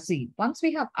are fuzzy, once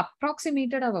we have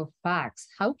approximated our facts,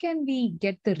 how can we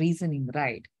get the reasoning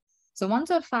right? So once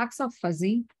our facts are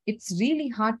fuzzy, it's really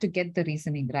hard to get the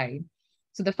reasoning right.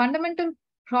 So the fundamental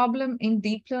problem in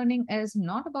deep learning is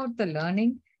not about the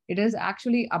learning, it is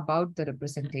actually about the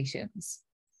representations.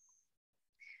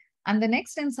 And the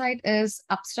next insight is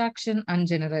abstraction and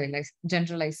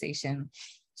generalization.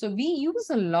 So we use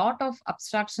a lot of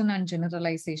abstraction and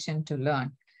generalization to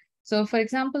learn. So for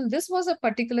example, this was a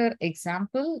particular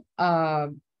example that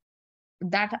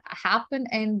happened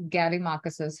in Gary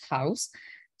Marcus's house.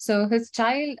 So his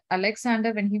child,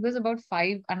 Alexander, when he was about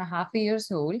 5.5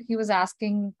 years old, he was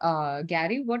asking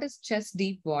Gary, what is chest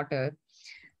deep water?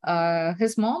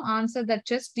 His mom answered that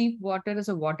chest deep water is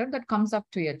a water that comes up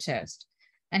to your chest.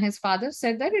 And his father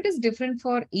said that it is different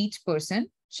for each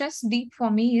person. Chest deep for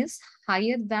me is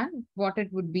higher than what it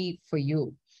would be for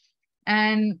you.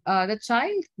 And the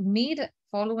child made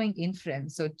following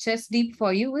inference. So chest deep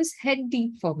for you is head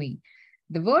deep for me.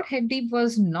 The word head deep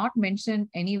was not mentioned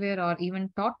anywhere or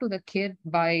even taught to the kid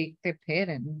by the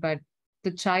parent, but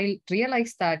the child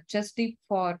realized that chest deep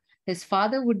for his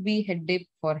father would be head deep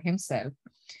for himself.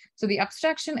 So the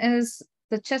abstraction is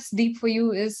the chest deep for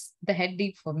you is the head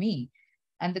deep for me.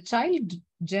 And the child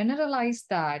generalized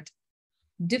that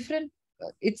different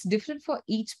it's different for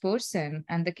each person,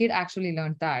 and the kid actually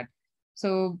learned that.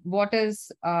 So what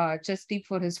is chest deep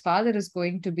for his father is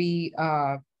going to be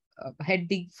head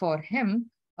deep for him,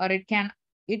 or it can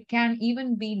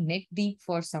even be neck deep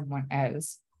for someone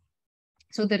else.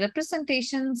 So the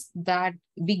representations that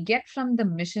we get from the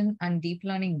mission and deep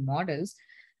learning models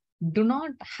do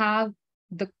not have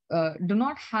the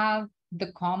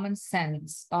common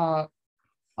sense, or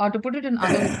to put it in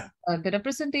other words, the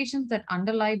representations that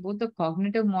underlie both the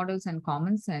cognitive models and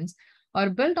common sense are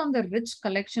built on the rich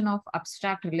collection of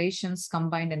abstract relations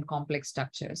combined in complex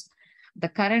structures. The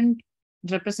current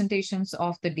representations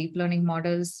of the deep learning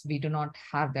models, we do not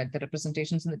have that. The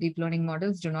representations in the deep learning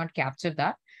models do not capture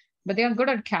that, but they are good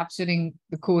at capturing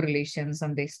the correlations,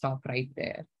 and they stop right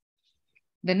there.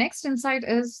 The next insight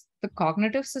is the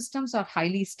cognitive systems are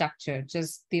highly structured.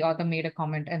 Just the author made a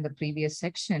comment in the previous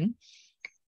section.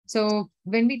 So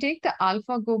when we take the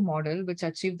AlphaGo model, which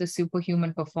achieved the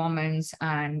superhuman performance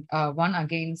and won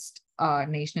against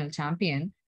national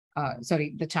champion,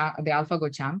 the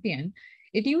AlphaGo champion,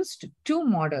 it used two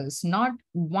models, not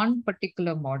one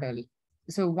particular model.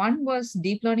 So one was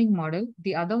deep learning model,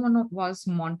 the other one was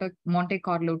Monte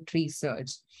Carlo tree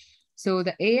search. So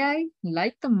the AI,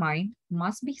 like the mind,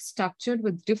 must be structured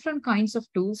with different kinds of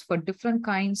tools for different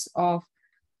kinds of,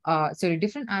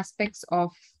 different aspects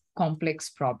of complex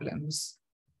problems.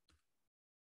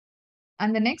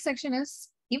 And the next section is,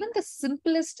 even the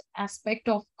simplest aspect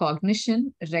of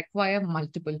cognition require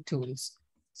multiple tools.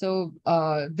 So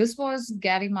this was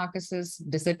Gary Marcus's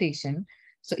dissertation.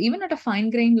 So even at a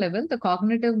fine-grained level, the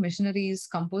cognitive machinery is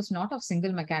composed not of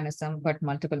single mechanism, but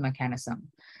multiple mechanism.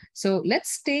 So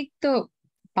let's take the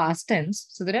past tense.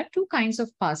 So there are two kinds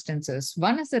of past tenses.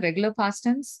 One is the regular past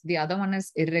tense. The other one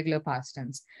is irregular past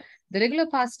tense. The regular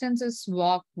past tense is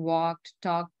walked, walked,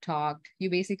 talked, talked.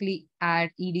 You basically add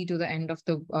ed to the end of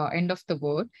the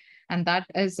word, and that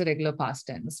is the regular past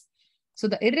tense. So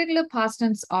the irregular past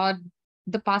tense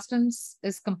the past tense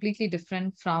is completely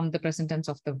different from the present tense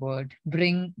of the word: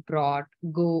 bring, brought,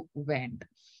 go, went.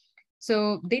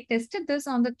 So they tested this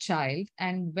on the child,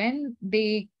 and when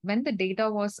the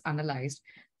data was analyzed,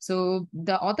 so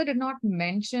the author did not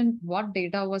mention what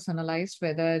data was analyzed,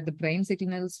 whether the brain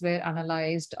signals were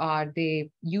analyzed or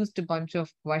they used a bunch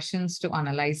of questions to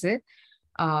analyze it.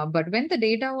 But when the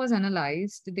data was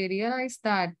analyzed, they realized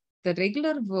that the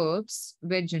regular verbs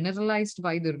were generalized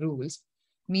by the rules,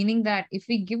 meaning that if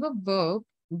we give a verb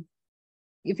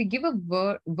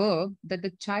that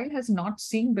the child has not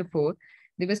seen before,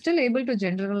 they were still able to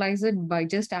generalize it by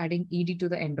just adding ed to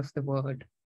the end of the word.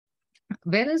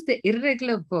 Whereas the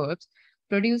irregular verbs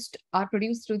are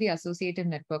produced through the associative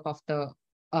network of the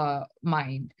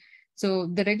mind. So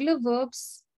the regular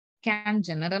verbs can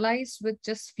generalize with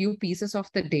just few pieces of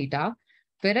the data,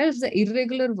 whereas the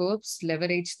irregular verbs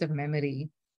leverage the memory.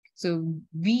 So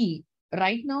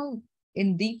right now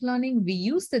in deep learning, we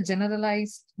use the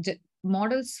generalized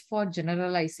models for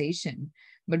generalization,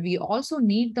 but we also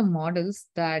need the models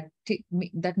that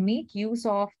make use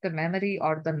of the memory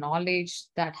or the knowledge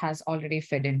that has already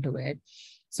fed into it.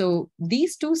 So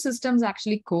these two systems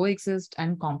actually coexist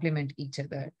and complement each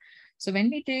other. So when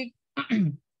we take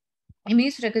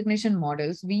image recognition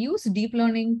models, we use deep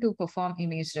learning to perform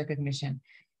image recognition.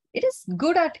 It is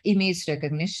good at image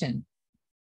recognition,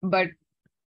 but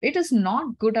it is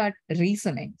not good at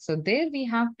reasoning. So there we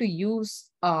have to use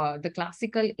the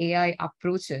classical AI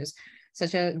approaches,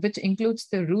 which includes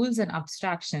the rules and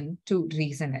abstraction to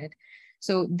reason it.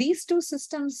 So these two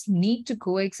systems need to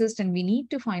coexist, and we need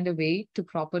to find a way to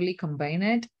properly combine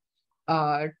it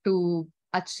to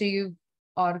achieve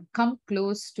or come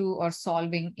close to or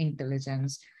solving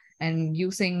intelligence, and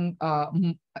using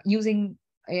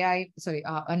AI,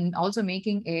 and also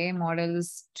making AI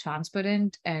models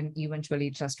transparent and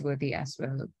eventually trustworthy as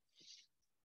well.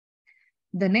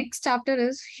 The next chapter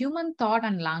is human thought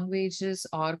and languages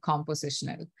are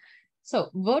compositional. So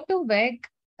word-to-vec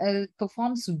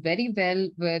performs very well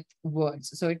with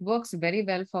words. So it works very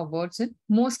well for words in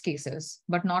most cases,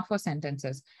 but not for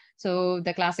sentences. So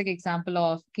the classic example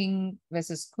of king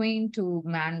versus queen to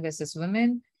man versus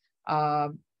women,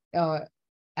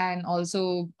 and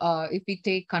also if we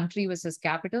take country versus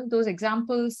capital, those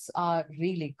examples are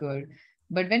really good.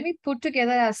 But when we put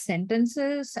together as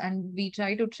sentences and we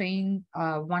try to train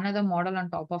one other model on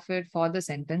top of it for the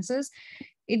sentences,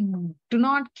 it do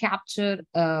not capture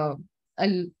a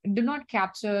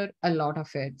lot of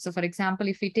it. So for example,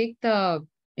 if we take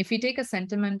a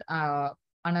sentiment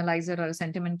analyzer or a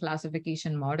sentiment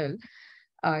classification model,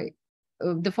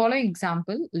 the following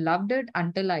example, loved it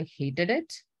until I hated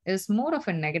it, is more of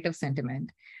a negative sentiment.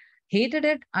 hated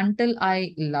it until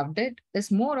I loved it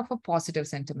is more of a positive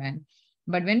sentiment.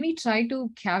 But when we try to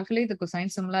calculate the cosine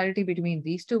similarity between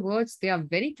these two words, they are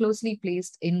very closely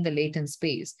placed in the latent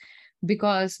space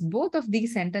because both of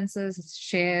these sentences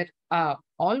share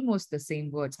almost the same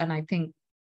words. And I think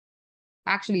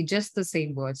actually just the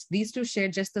same words. These two share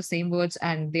just the same words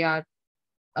and they are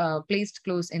placed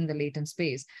close in the latent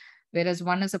space, whereas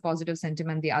one is a positive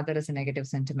sentiment, the other is a negative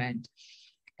sentiment.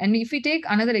 And if we take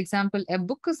another example, a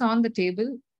book is on the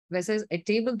table versus a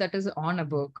table that is on a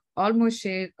book, almost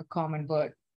share a common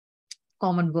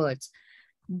words.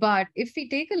 But if we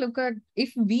take a look at,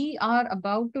 if we are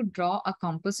about to draw a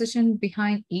composition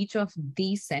behind each of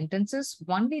these sentences,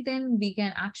 only then we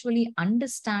can actually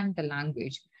understand the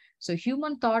language. So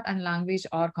human thought and language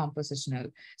are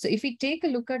compositional. So if we take a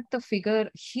look at the figure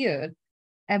here,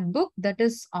 a book that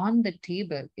is on the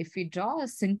table, if we draw a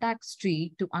syntax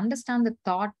tree to understand the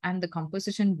thought and the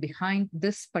composition behind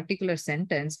this particular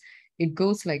sentence, it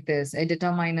goes like this: a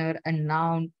determiner, a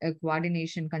noun, a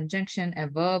coordination conjunction, a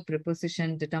verb,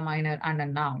 preposition, determiner, and a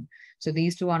noun. So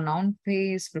these two are noun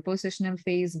phrase, prepositional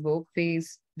phrase, verb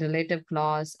phrase, relative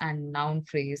clause, and noun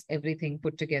phrase, everything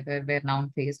put together where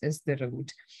noun phrase is the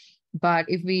root. But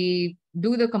if we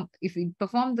do if we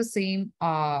perform the same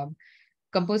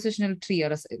compositional tree,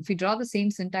 or if we draw the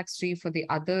same syntax tree for the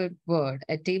other word,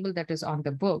 a table that is on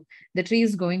the book, the tree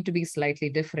is going to be slightly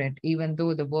different, even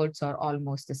though the words are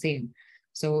almost the same.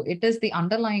 So it is the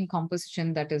underlying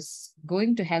composition that is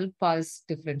going to help us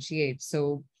differentiate.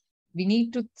 So we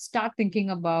need to start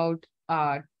thinking about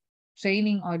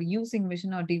training or using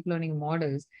machine or deep learning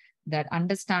models that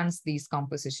understands these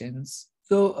compositions.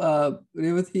 So,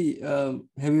 Revathy,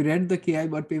 have you read the KI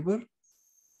Bot paper?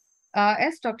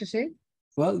 Yes, Dr. Sheikh.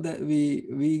 Well,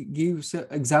 we give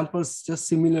examples just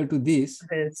similar to this,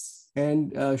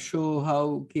 and show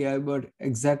how KI Bot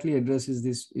exactly addresses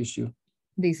this issue.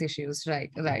 These issues,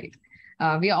 right.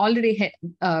 We already hit,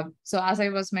 so as I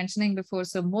was mentioning before,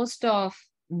 so most of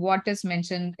what is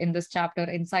mentioned in this chapter,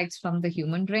 insights from the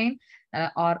human brain,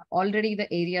 are already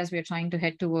the areas we're trying to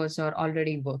head towards or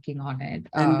already working on it.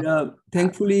 And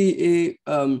thankfully,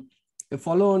 a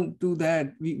follow-on to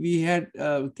that, we had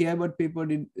KI Bot paper.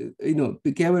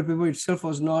 The KI Bot paper itself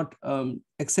was not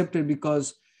accepted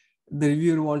because the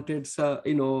reviewer wanted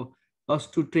us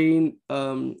to train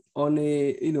on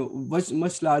a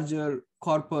much larger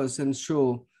corpus and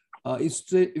show.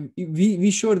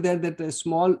 We showed that a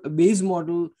small base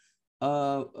model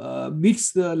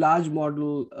beats the large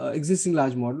model, existing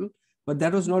large model, but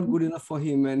that was not good enough for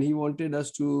him, and he wanted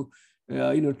us to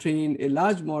train a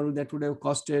large model that would have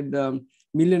costed $1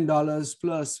 million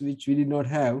plus, which we did not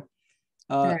have.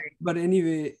 Right. But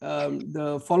anyway,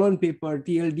 the follow-on paper,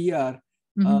 TLDR,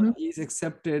 is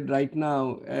accepted right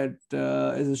now as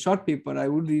a short paper. I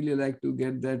would really like to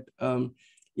get that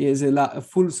as a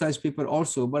full-size paper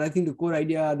also. But I think the core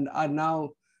idea are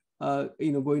now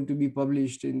going to be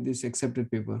published in this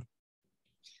accepted paper.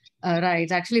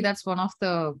 Right. Actually, that's one of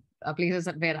the places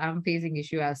where I'm facing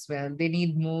issue as well. They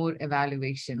need more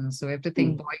evaluation. So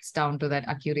everything boils down to that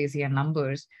accuracy and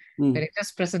numbers. But I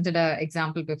just presented an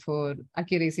example before.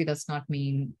 Accuracy does not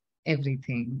mean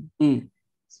everything.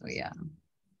 So yeah.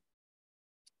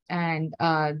 And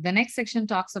the next section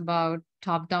talks about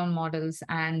top-down models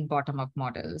and bottom-up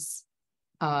models.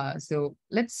 So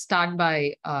let's start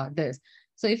by this.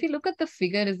 So if you look at the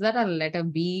figure, is that a letter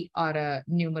B or a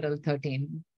numeral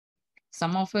 13?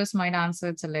 Some of us might answer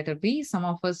it's a letter B. Some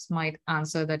of us might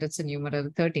answer that it's a numeral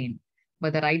 13.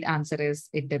 But the right answer is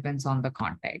it depends on the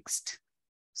context.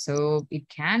 So it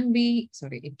can be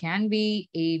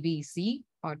A, B, C,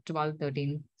 or 12,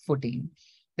 13, 14.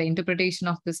 The interpretation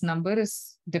of this number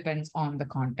depends on the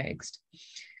context.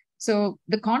 So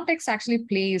the context actually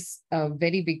plays a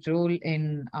very big role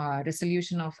in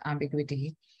resolution of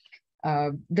ambiguity.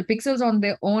 The pixels on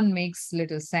their own makes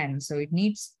little sense. So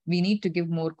we need to give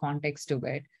more context to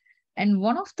it. And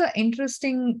one of the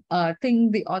interesting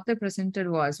thing the author presented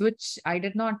was, which I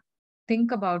did not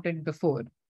think about it before,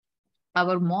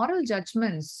 our moral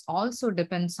judgments also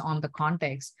depends on the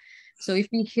context. So if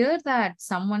we hear that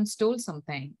someone stole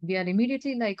something, we are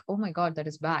immediately like, oh my God, that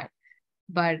is bad.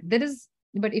 But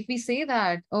if we say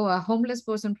that, oh, a homeless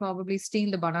person probably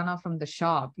steal the banana from the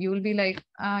shop, you will be like,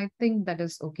 I think that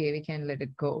is okay, we can let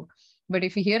it go. But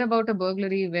if you hear about a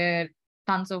burglary where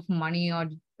tons of money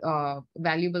or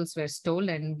valuables were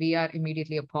stolen, we are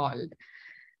immediately appalled.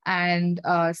 And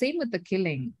same with the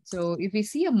killing. So if we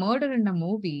see a murder in a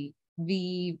movie,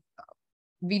 we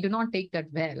do not take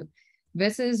that well.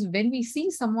 Versus when we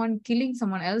see someone killing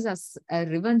someone else as a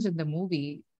revenge in the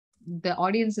movie, the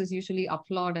audiences usually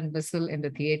applaud and whistle in the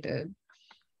theater.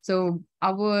 So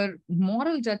our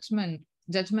moral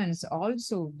judgments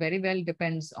also very well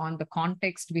depends on the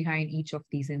context behind each of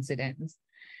these incidents.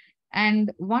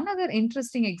 And one other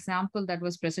interesting example that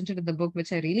was presented in the book,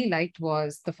 which I really liked,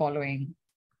 was the following.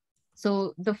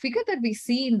 So the figure that we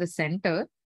see in the center,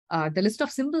 the list of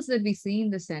symbols that we see in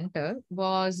the center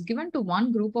was given to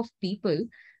one group of people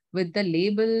with the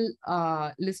label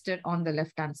listed on the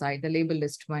left-hand side, the label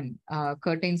list 1,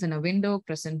 curtains in a window,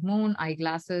 crescent moon,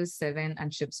 eyeglasses, 7,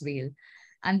 and ship's wheel.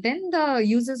 And then the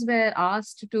users were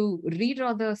asked to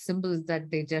redraw the symbols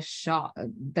that they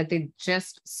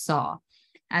just saw.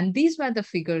 And these were the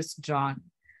figures drawn.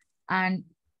 And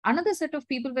another set of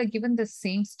people were given the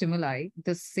same stimuli,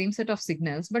 the same set of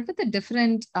signals, but with a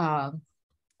different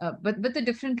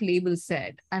label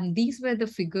set. And these were the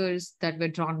figures that were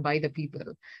drawn by the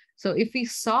people. So if we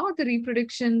saw the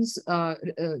reproductions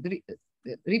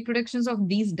of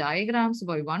these diagrams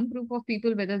by one group of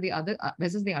people, whether the other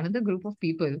versus the another group of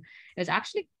people, is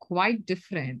actually quite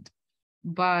different.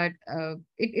 But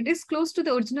it is close to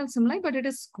the original stimuli, but it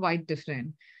is quite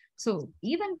different. So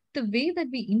even the way that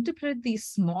we interpret these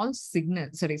small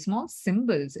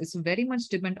symbols is very much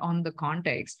dependent on the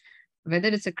context. Whether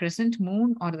it's a crescent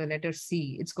moon or the letter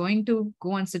C, it's going to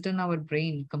go and sit in our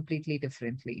brain completely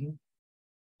differently.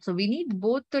 So we need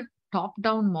both the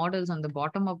top-down models and the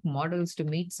bottom-up models to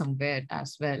meet somewhere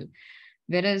as well.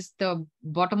 Whereas the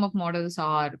bottom-up models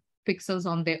are pixels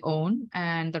on their own,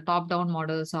 and the top-down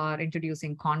models are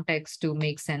introducing context to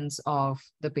make sense of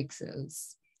the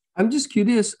pixels. I'm just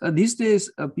curious, these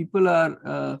days people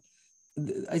are,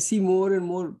 I see more and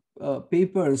more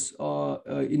papers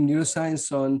in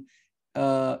neuroscience on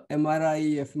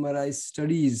MRI, fMRI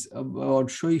studies about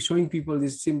showing people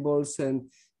these symbols and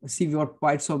see what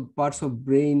parts of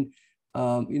brain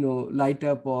light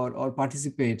up or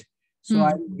participate. So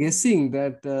I'm guessing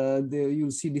that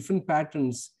you'll see different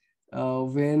patterns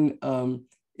when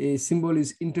a symbol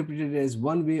is interpreted as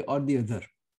one way or the other.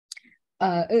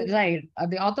 Right.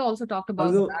 The author also talked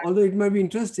about although it might be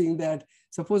interesting that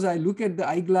suppose I look at the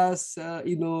eyeglass,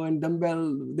 and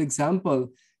dumbbell, the example,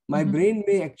 my brain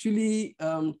may actually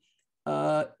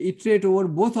iterate over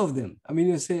both of them. I mean,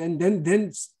 you say, and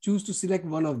then choose to select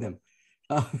one of them.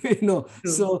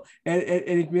 So and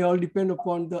it may all depend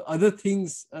upon the other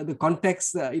things, the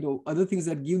context, other things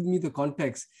that give me the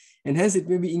context, and hence it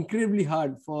may be incredibly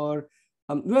hard for.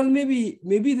 Well, maybe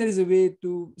there is a way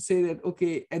to say that,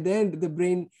 okay, at the end the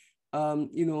brain,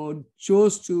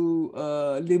 chose to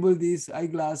label this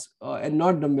eyeglass and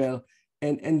not dumbbell,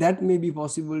 and that may be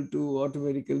possible to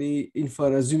automatically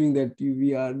infer, assuming that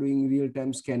we are doing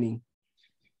real-time scanning.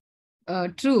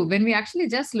 True. When we actually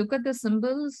just look at the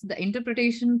symbols, the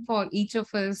interpretation for each of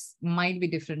us might be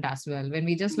different as well. When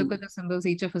we just look at the symbols,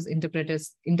 each of us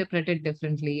interpreted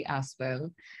differently as well.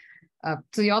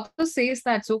 So the author says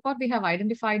that so far we have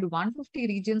identified 150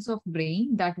 regions of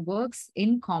brain that works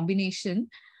in combination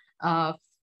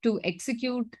to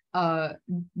execute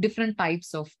different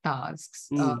types of tasks,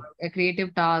 a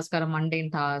creative task or a mundane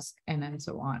task, and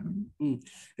so on.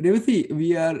 Revathy,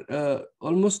 we are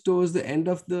almost towards the end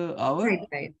of the hour.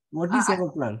 Right. What is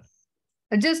our plan?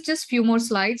 Just few more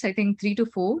slides, I think 3 to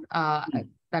 4,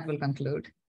 that will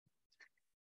conclude.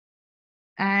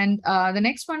 And the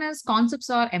next one is concepts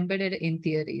are embedded in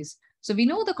theories. So we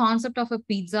know the concept of a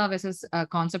pizza versus a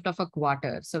concept of a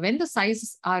quarter. So when the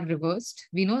sizes are reversed,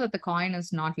 we know that the coin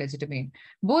is not legitimate.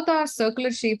 Both are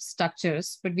circular shaped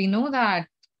structures, but we know that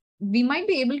we might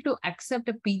be able to accept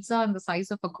a pizza in the size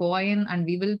of a coin and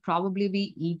we will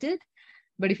probably eat it.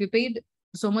 But if you paid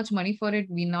so much money for it,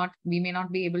 we may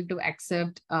not be able to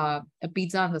accept a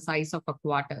pizza in the size of a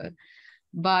quarter.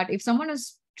 But if someone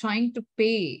is trying to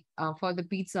pay for the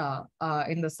pizza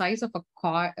in the size of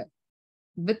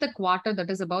with a quarter that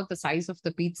is about the size of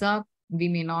the pizza, we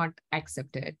may not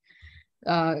accept it.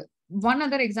 One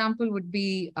other example would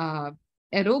be a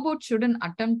robot shouldn't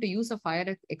attempt to use a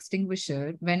fire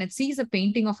extinguisher when it sees a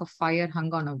painting of a fire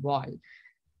hung on a wall.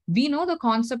 We know the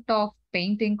concept of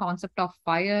painting, concept of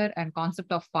fire, and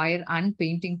concept of fire and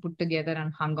painting put together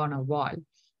and hung on a wall.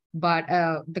 But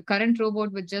the current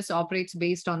robot, which just operates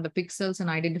based on the pixels and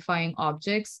identifying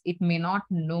objects, it may not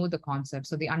know the concept.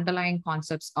 So the underlying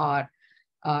concepts are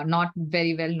not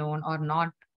very well known or not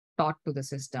taught to the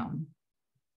system.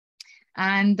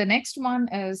 And the next one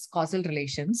is causal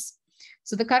relations.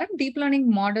 So the current deep learning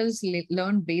models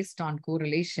learn based on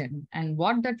correlation. And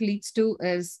what that leads to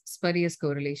is spurious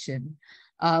correlation.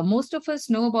 Most of us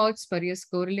know about spurious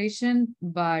correlation,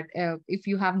 but if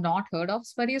you have not heard of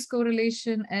spurious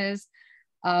correlation is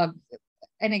an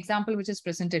example which is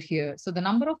presented here. So the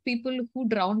number of people who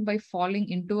drowned by falling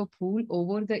into a pool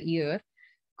over the year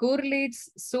correlates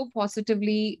so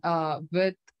positively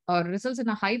with, or results in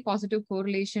a high positive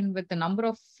correlation with the number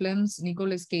of films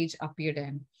Nicolas Cage appeared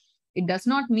in. It does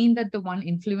not mean that the one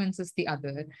influences the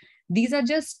other. These are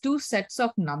just two sets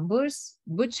of numbers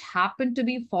which happen to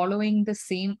be following the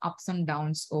same ups and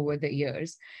downs over the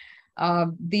years.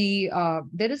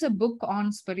 There is a book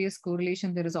on spurious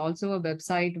correlation. There is also a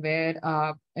website where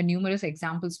numerous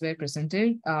examples were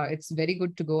presented. It's very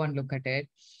good to go and look at it.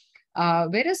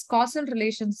 Whereas causal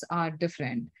relations are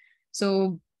different.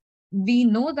 So we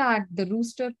know that the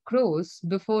rooster crows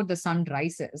before the sun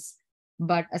rises,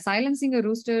 but silencing a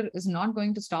rooster is not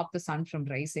going to stop the sun from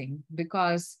rising,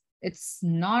 because it's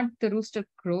not the rooster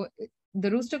crow. The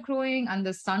rooster crowing and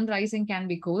the sun rising can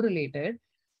be correlated,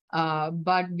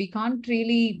 but we can't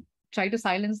really try to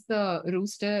silence the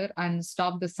rooster and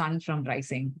stop the sun from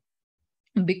rising,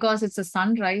 because it's a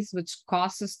sunrise which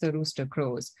causes the rooster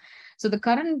crows. So the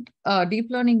current deep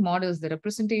learning models, the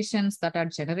representations that are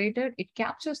generated, it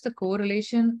captures the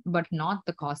correlation, but not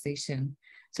the causation.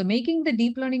 So making the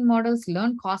deep learning models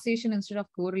learn causation instead of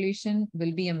correlation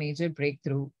will be a major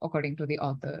breakthrough, according to the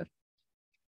author.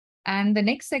 And the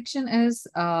next section is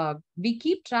we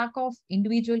keep track of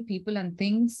individual people and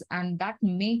things, and that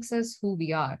makes us who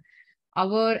we are.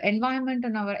 Our environment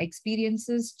and our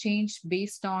experiences change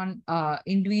based on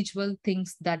individual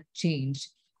things that change.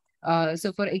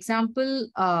 So for example,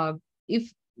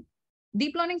 if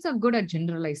deep learnings are good at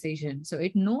generalization, so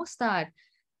it knows that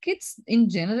kids in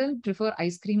general prefer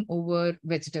ice cream over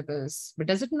vegetables, but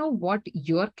does it know what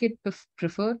your kid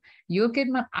prefer? Your kid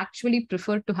might actually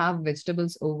prefer to have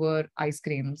vegetables over ice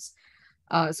creams.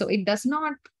 So it does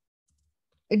not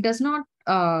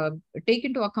take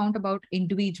into account about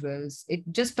individuals. It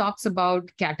just talks about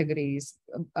categories,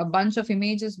 a bunch of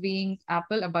images being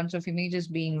apple, a bunch of images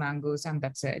being mangoes, and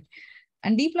that's it.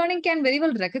 And deep learning can very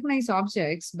well recognize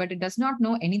objects, but it does not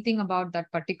know anything about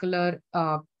that particular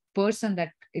person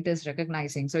that it is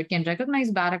recognizing. So it can recognize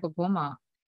Barack Obama,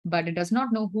 but it does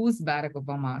not know who's Barack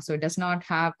Obama. So it does not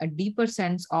have a deeper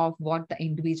sense of what the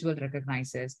individual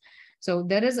recognizes. So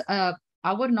there is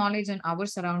our knowledge and our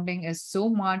surrounding is so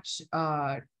much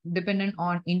dependent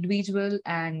on individual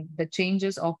and the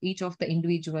changes of each of the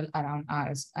individual around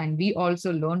us. And we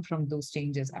also learn from those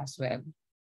changes as well.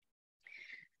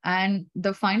 And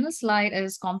the final slide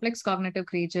is complex cognitive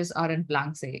creatures are in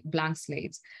blank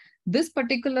slates. This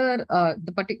particular,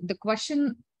 the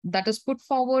question that is put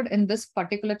forward in this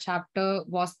particular chapter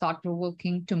was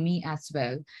thought-provoking to me as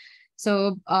well.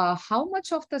 So how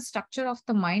much of the structure of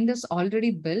the mind is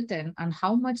already built in and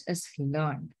how much is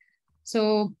learned?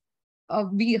 So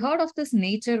we heard of this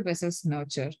nature versus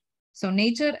nurture. So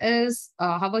nature is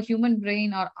how a human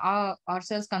brain or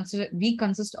ourselves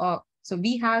consist of. So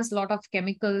we has a lot of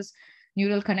chemicals,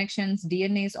 neural connections,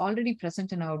 DNA is already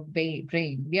present in our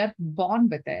brain. We are born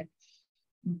with it.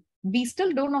 We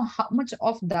still don't know how much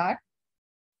of that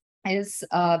is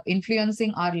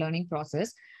influencing our learning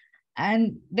process.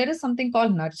 And there is something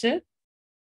called nurture,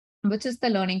 which is the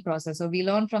learning process. So we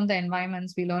learn from the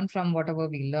environments, we learn from whatever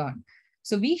we learn.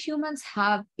 So we humans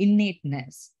have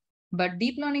innateness, but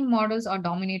deep learning models are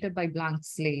dominated by blank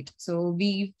slate. So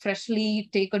we freshly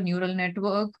take a neural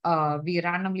network, we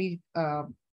randomly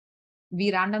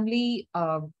initialize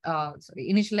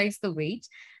the weights,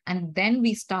 and then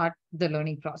we start the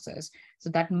learning process. So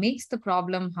that makes the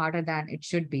problem harder than it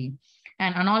should be.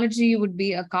 An analogy would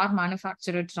be a car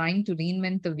manufacturer trying to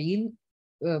reinvent the wheel,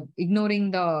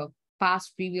 ignoring the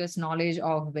previous knowledge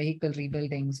of vehicle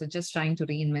rebuilding. So just trying to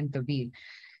reinvent the wheel.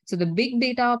 So the big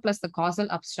data plus the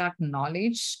causal abstract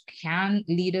knowledge can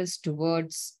lead us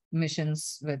towards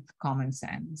missions with common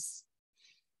sense.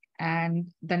 And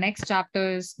the next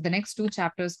two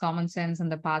chapters, common sense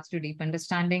and the path to deep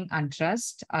understanding and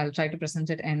trust. I'll try to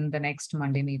present it in the next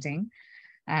Monday meeting.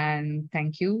 And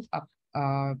thank you.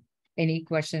 Any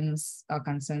questions or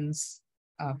concerns,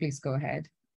 please go ahead.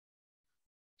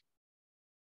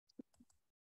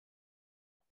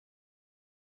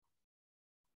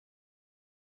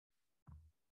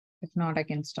 If not, I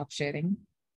can stop sharing.